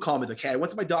lot of people who call me, like, hey, I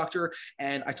went to my doctor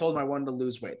and I told them I wanted to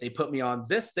lose weight. They put me on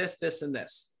this, and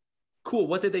this. Cool.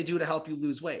 What did they do to help you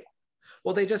lose weight?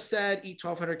 well, they just said eat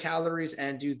 1,200 calories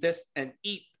and do this and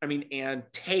and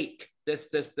take this,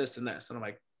 and this. And I'm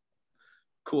like,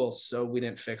 cool. So we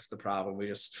didn't fix the problem. We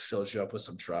just filled you up with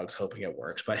some drugs, hoping it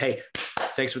works. But hey,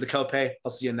 thanks for the copay.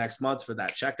 I'll see you next month for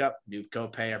that checkup. New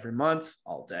copay every month,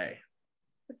 all day.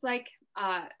 It's like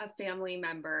a family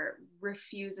member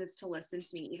refuses to listen to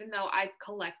me, even though I've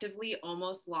collectively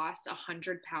almost lost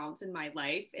 100 pounds in my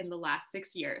life in the last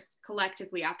 6 years,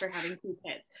 collectively after having 2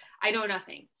 kids. I know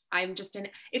nothing.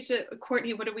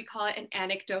 Courtney, what do we call it? An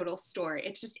anecdotal story.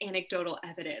 It's just anecdotal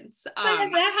evidence.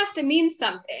 That has to mean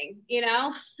something,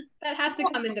 that has to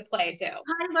come into play too.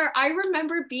 Tyler, I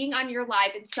remember being on your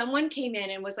live and someone came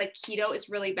in and was like, keto is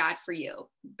really bad for you.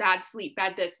 Bad sleep,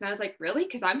 bad this. And I was like, really?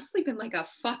 Because I'm sleeping like a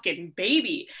fucking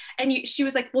baby. And she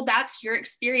was like, well, that's your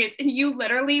experience. And you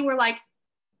literally were like,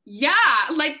 yeah,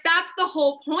 like that's the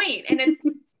whole point. And it's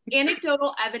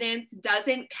anecdotal evidence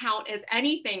doesn't count as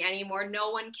anything anymore. No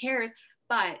one cares.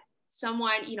 But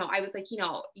someone, I was like,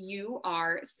 you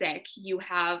are sick. You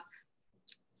have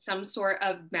some sort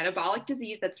of metabolic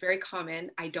disease that's very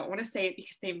common. I don't want to say it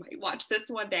because they might watch this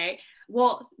one day.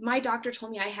 Well, my doctor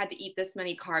told me I had to eat this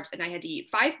many carbs and I had to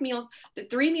eat 3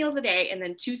 meals a day and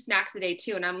then 2 snacks a day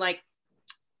too. And I'm like,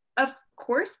 of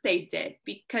course they did,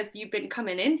 because you've been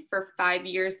coming in for 5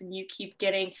 years and you keep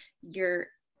getting your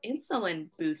insulin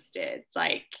boosted.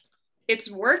 Like, it's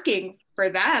working for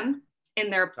them in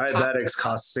their diabetics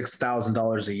cost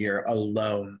 $6,000 a year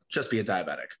alone. Just be a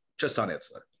diabetic, just on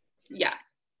insulin. Yeah.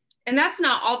 And that's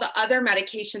not all the other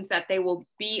medications that they will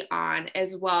be on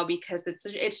as well, because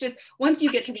it's just, once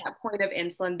you get to that point of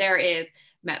insulin, there is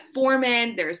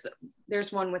metformin,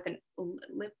 there's one with an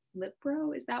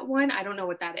Lipro, is that one? I don't know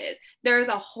what that is. There's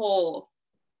a whole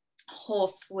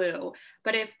slew.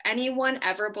 But if anyone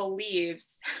ever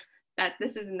believes that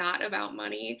this is not about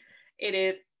money, it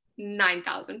is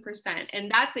 9,000%.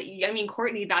 And that's it. I mean,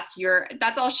 Courtney, that's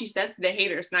all she says to the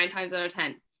haters 9 times out of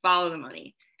 10. Follow the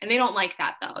money. And they don't like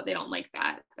that though. They don't like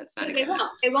that. That's not.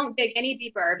 They won't dig any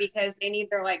deeper because they need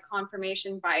their like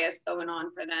confirmation bias going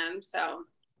on for them. So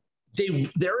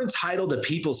they're entitled to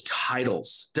people's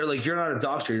titles. They're like, you're not a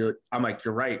doctor. I'm like,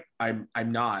 you're right. I'm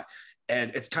not.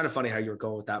 And it's kind of funny how you're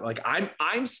going with that. Like,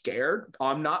 I'm scared.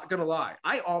 I'm not gonna lie.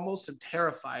 I almost am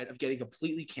terrified of getting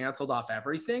completely canceled off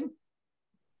everything.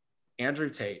 Andrew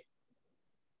Tate,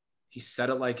 he said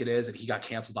it like it is, and he got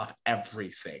canceled off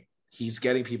everything. He's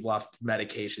getting people off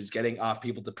medications, getting off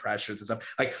people depressions and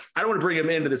stuff. Like, I don't want to bring him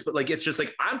into this, but like, it's just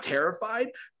like, I'm terrified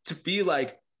to be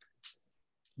like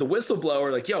the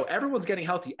whistleblower, like, yo, everyone's getting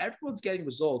healthy. Everyone's getting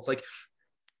results. Like,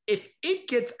 if it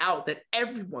gets out that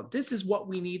this is what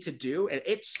we need to do, and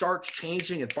it starts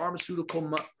changing and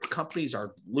pharmaceutical companies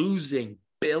are losing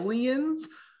billions,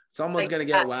 someone's going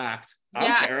to get whacked.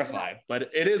 I'm terrified, but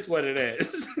it is what it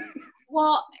is.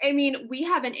 Well, I mean, we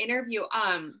have an interview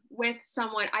with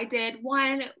someone.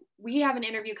 We have an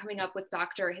interview coming up with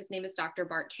his name is Dr.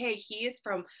 Bart Kay. He is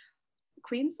from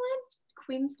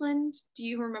Queensland. Do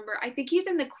you remember? I think he's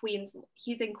in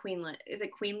Queensland. Is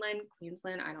it Queensland?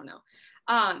 I don't know.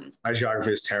 My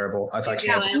geography is terrible. I thought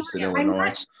Kansas was in Illinois. I'm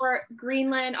not sure.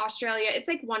 Greenland, Australia. It's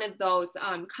like one of those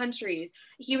countries.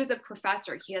 He was a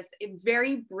professor. He has a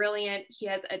very brilliant.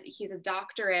 He's a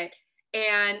doctorate,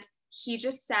 and he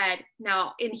just said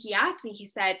and he asked me. He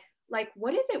said, like,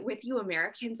 what is it with you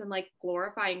Americans and like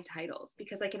glorifying titles?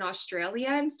 Because like in Australia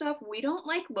and stuff, we don't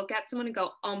like look at someone and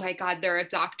go, oh my God, they're a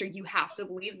doctor. You have to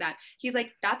believe that. He's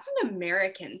like, that's an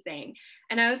American thing.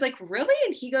 And I was like, really?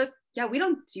 And he goes, yeah, we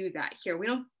don't do that here. We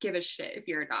don't give a shit if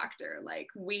you're a doctor. Like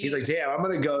he's like, damn, I'm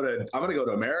gonna go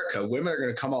to America. Women are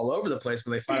gonna come all over the place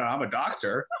when they find out I'm a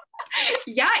doctor.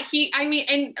 Yeah,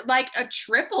 and like a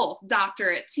triple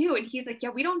doctorate too. And he's like, yeah,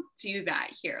 we don't do that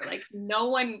here. Like no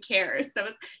one cares. So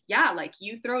like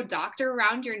you throw doctor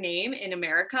around your name in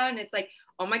America and it's like,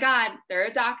 oh my God, they're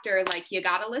a doctor. Like you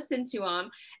got to listen to them.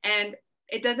 And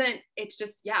it's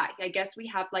just, I guess we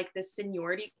have like this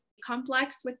seniority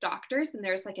complex with doctors, and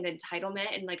there's like an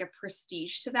entitlement and like a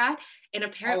prestige to that. And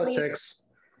apparently politics.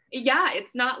 Yeah,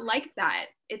 it's not like that.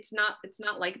 It's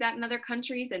not like that in other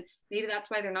countries, and maybe that's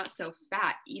why they're not so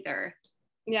fat either.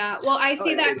 Yeah, well, I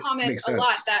see that comment a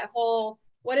lot, that whole,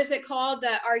 what is it called?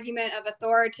 The argument of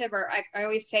authoritative, or I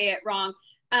always say it wrong.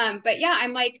 But yeah,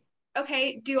 I'm like,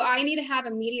 okay, do I need to have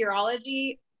a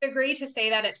meteorology degree to say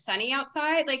that it's sunny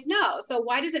outside? Like, no. So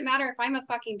why does it matter if I'm a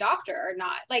fucking doctor or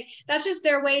not? Like, that's just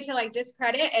their way to like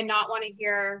discredit and not want to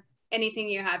hear anything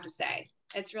you have to say.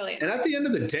 It's really And at the end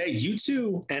of the day, you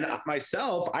two and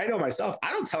myself, I know myself,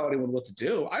 I don't tell anyone what to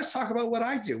do. I just talk about what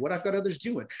I do, what I've got others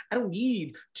doing. I don't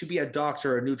need to be a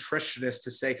doctor or a nutritionist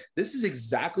to say, this is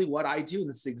exactly what I do. And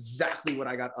this is exactly what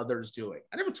I got others doing.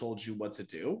 I never told you what to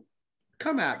do.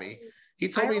 Come at me. He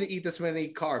told me to eat this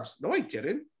many carbs. No, I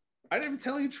didn't. I didn't even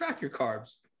tell you to track your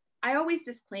carbs. I always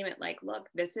disclaim it like, look,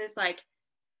 this is like,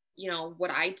 you know, what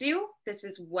I do. This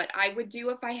is what I would do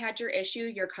if I had your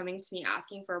issue. You're coming to me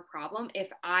asking for a problem. If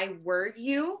I were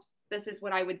you, this is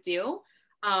what I would do.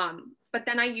 But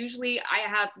then I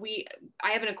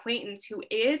have an acquaintance who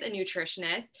is a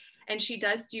nutritionist, and she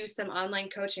does do some online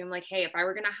coaching. I'm like, hey, if I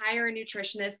were going to hire a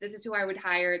nutritionist, this is who I would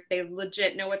hire. They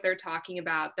legit know what they're talking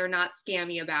about. They're not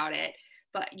scammy about it.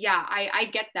 But yeah, I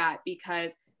get that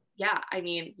because yeah, I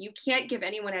mean, you can't give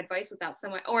anyone advice without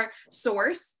someone or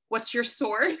source. What's your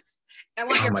source? I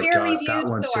want your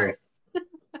peer-reviewed source.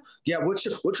 Yeah, what's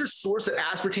your source that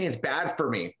aspartame is bad for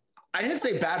me? I didn't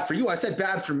say bad for you. I said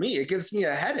bad for me. It gives me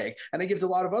a headache, and it gives a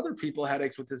lot of other people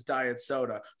headaches with this diet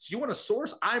soda. So you want a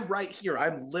source? I'm right here.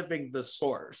 I'm living the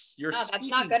source. No, that's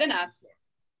not good enough.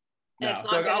 No, it's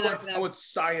not good enough for them. I want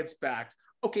science backed.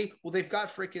 Okay, well, they've got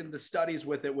freaking the studies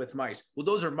with it with mice. Well,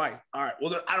 those are mice. All right.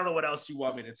 Well, I don't know what else you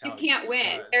want me to tell you. You can't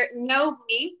win. There's no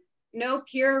link, no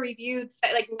peer-reviewed,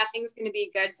 like nothing's going to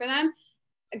be good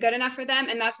enough for them.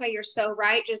 And that's why you're so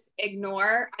right. Just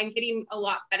ignore. I'm getting a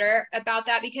lot better about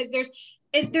that because there's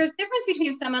difference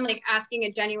between someone like asking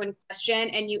a genuine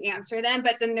question and you answer them,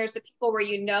 but then there's the people where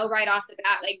you know right off the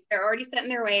bat, like they're already set in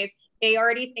their ways. They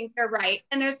already think they're right,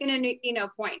 and there's going to be no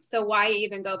point. So why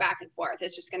even go back and forth?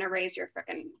 It's just going to raise your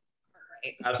freaking heart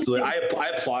rate. Absolutely. I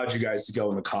applaud you guys to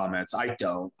go in the comments. I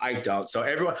don't. So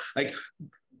everyone, like,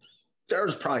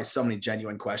 there's probably so many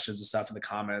genuine questions and stuff in the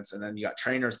comments, and then you got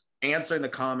trainers answering the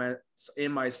comments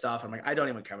in my stuff. I'm like, I don't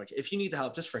even care. Like, if you need the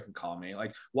help, just freaking call me.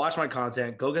 Like, watch my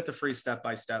content. Go get the free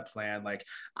step-by-step plan. Like,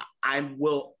 I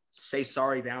will say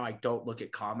sorry now. I don't look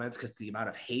at comments because the amount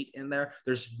of hate in there.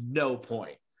 There's no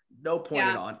point. No point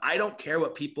at all. And I don't care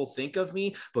what people think of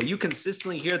me, but you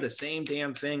consistently hear the same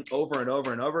damn thing over and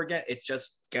over and over again. It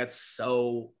just gets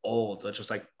so old. It's just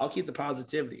like, I'll keep the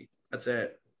positivity. That's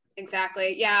it.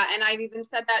 Exactly. Yeah. And I've even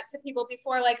said that to people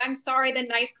before, like, I'm sorry, the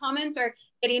nice comments are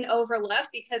getting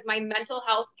overlooked because my mental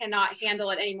health cannot handle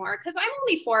it anymore. Cause I'm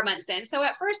only 4 months in. So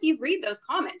at first you read those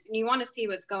comments and you want to see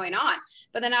what's going on.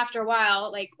 But then after a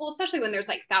while, like, well, especially when there's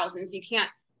like thousands, you can't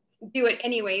do it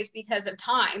anyways because of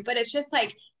time. But it's just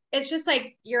like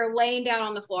you're laying down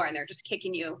on the floor and they're just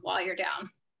kicking you while you're down,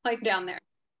 like down there.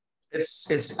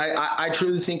 I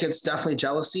truly think it's definitely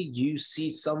jealousy. You see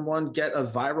someone get a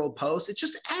viral post. It's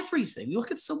just everything. You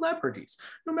look at celebrities,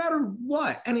 no matter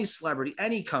what, any celebrity,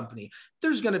 any company,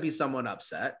 there's going to be someone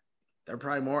upset. They're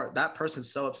probably that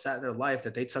person's so upset in their life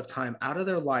that they took time out of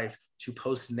their life to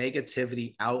post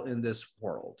negativity out in this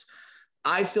world.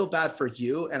 I feel bad for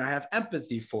you and I have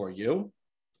empathy for you,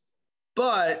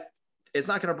 but it's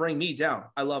not going to bring me down.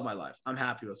 I love my life. I'm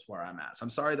happy with where I'm at. So I'm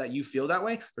sorry that you feel that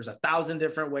way. There's 1,000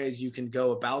 different ways you can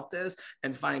go about this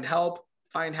and find help,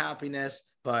 find happiness,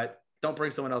 but don't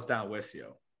bring someone else down with you.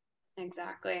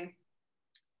 Exactly.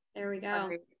 There we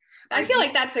go. I feel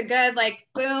like that's a good, like,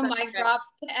 boom, mic drop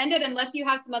to end it, unless you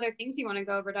have some other things you want to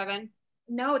go over, Devin.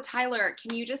 No, Tyler,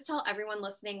 can you just tell everyone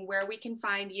listening where we can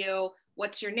find you?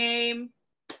 What's your name?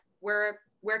 Where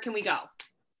can we go?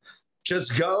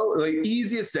 Just go. The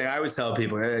easiest thing I always tell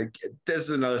people, this is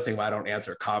another thing why I don't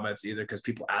answer comments either, because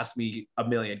people ask me a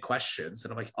million questions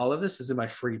and I'm like, all of this is in my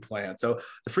free plan. So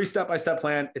the free step-by-step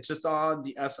plan, it's just on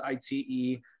the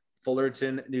SITE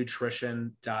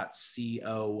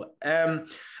fullertonnutrition.com.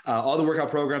 All the workout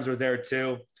programs are there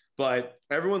too. But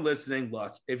everyone listening,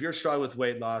 look, if you're struggling with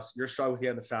weight loss, you're struggling with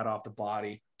getting the fat off the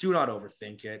body, do not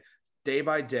overthink it. Day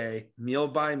by day, meal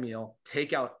by meal,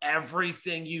 take out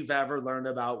everything you've ever learned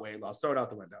about weight loss. Throw it out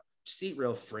the window. Just eat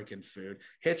real freaking food.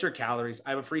 Hit your calories.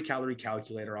 I have a free calorie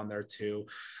calculator on there too.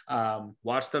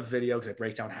 Watch the video because I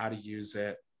break down how to use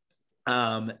it.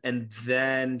 And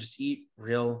then just eat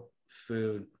real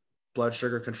food. Blood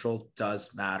sugar control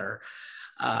does matter.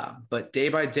 But day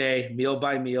by day, meal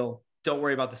by meal, don't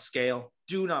worry about the scale.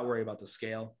 Do not worry about the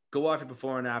scale. Go off your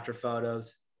before and after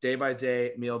photos. Day by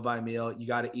day, meal by meal. You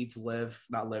got to eat to live,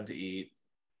 not live to eat.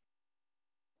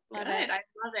 Love it. I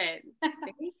love it.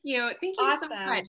 Thank you. Thank you so much.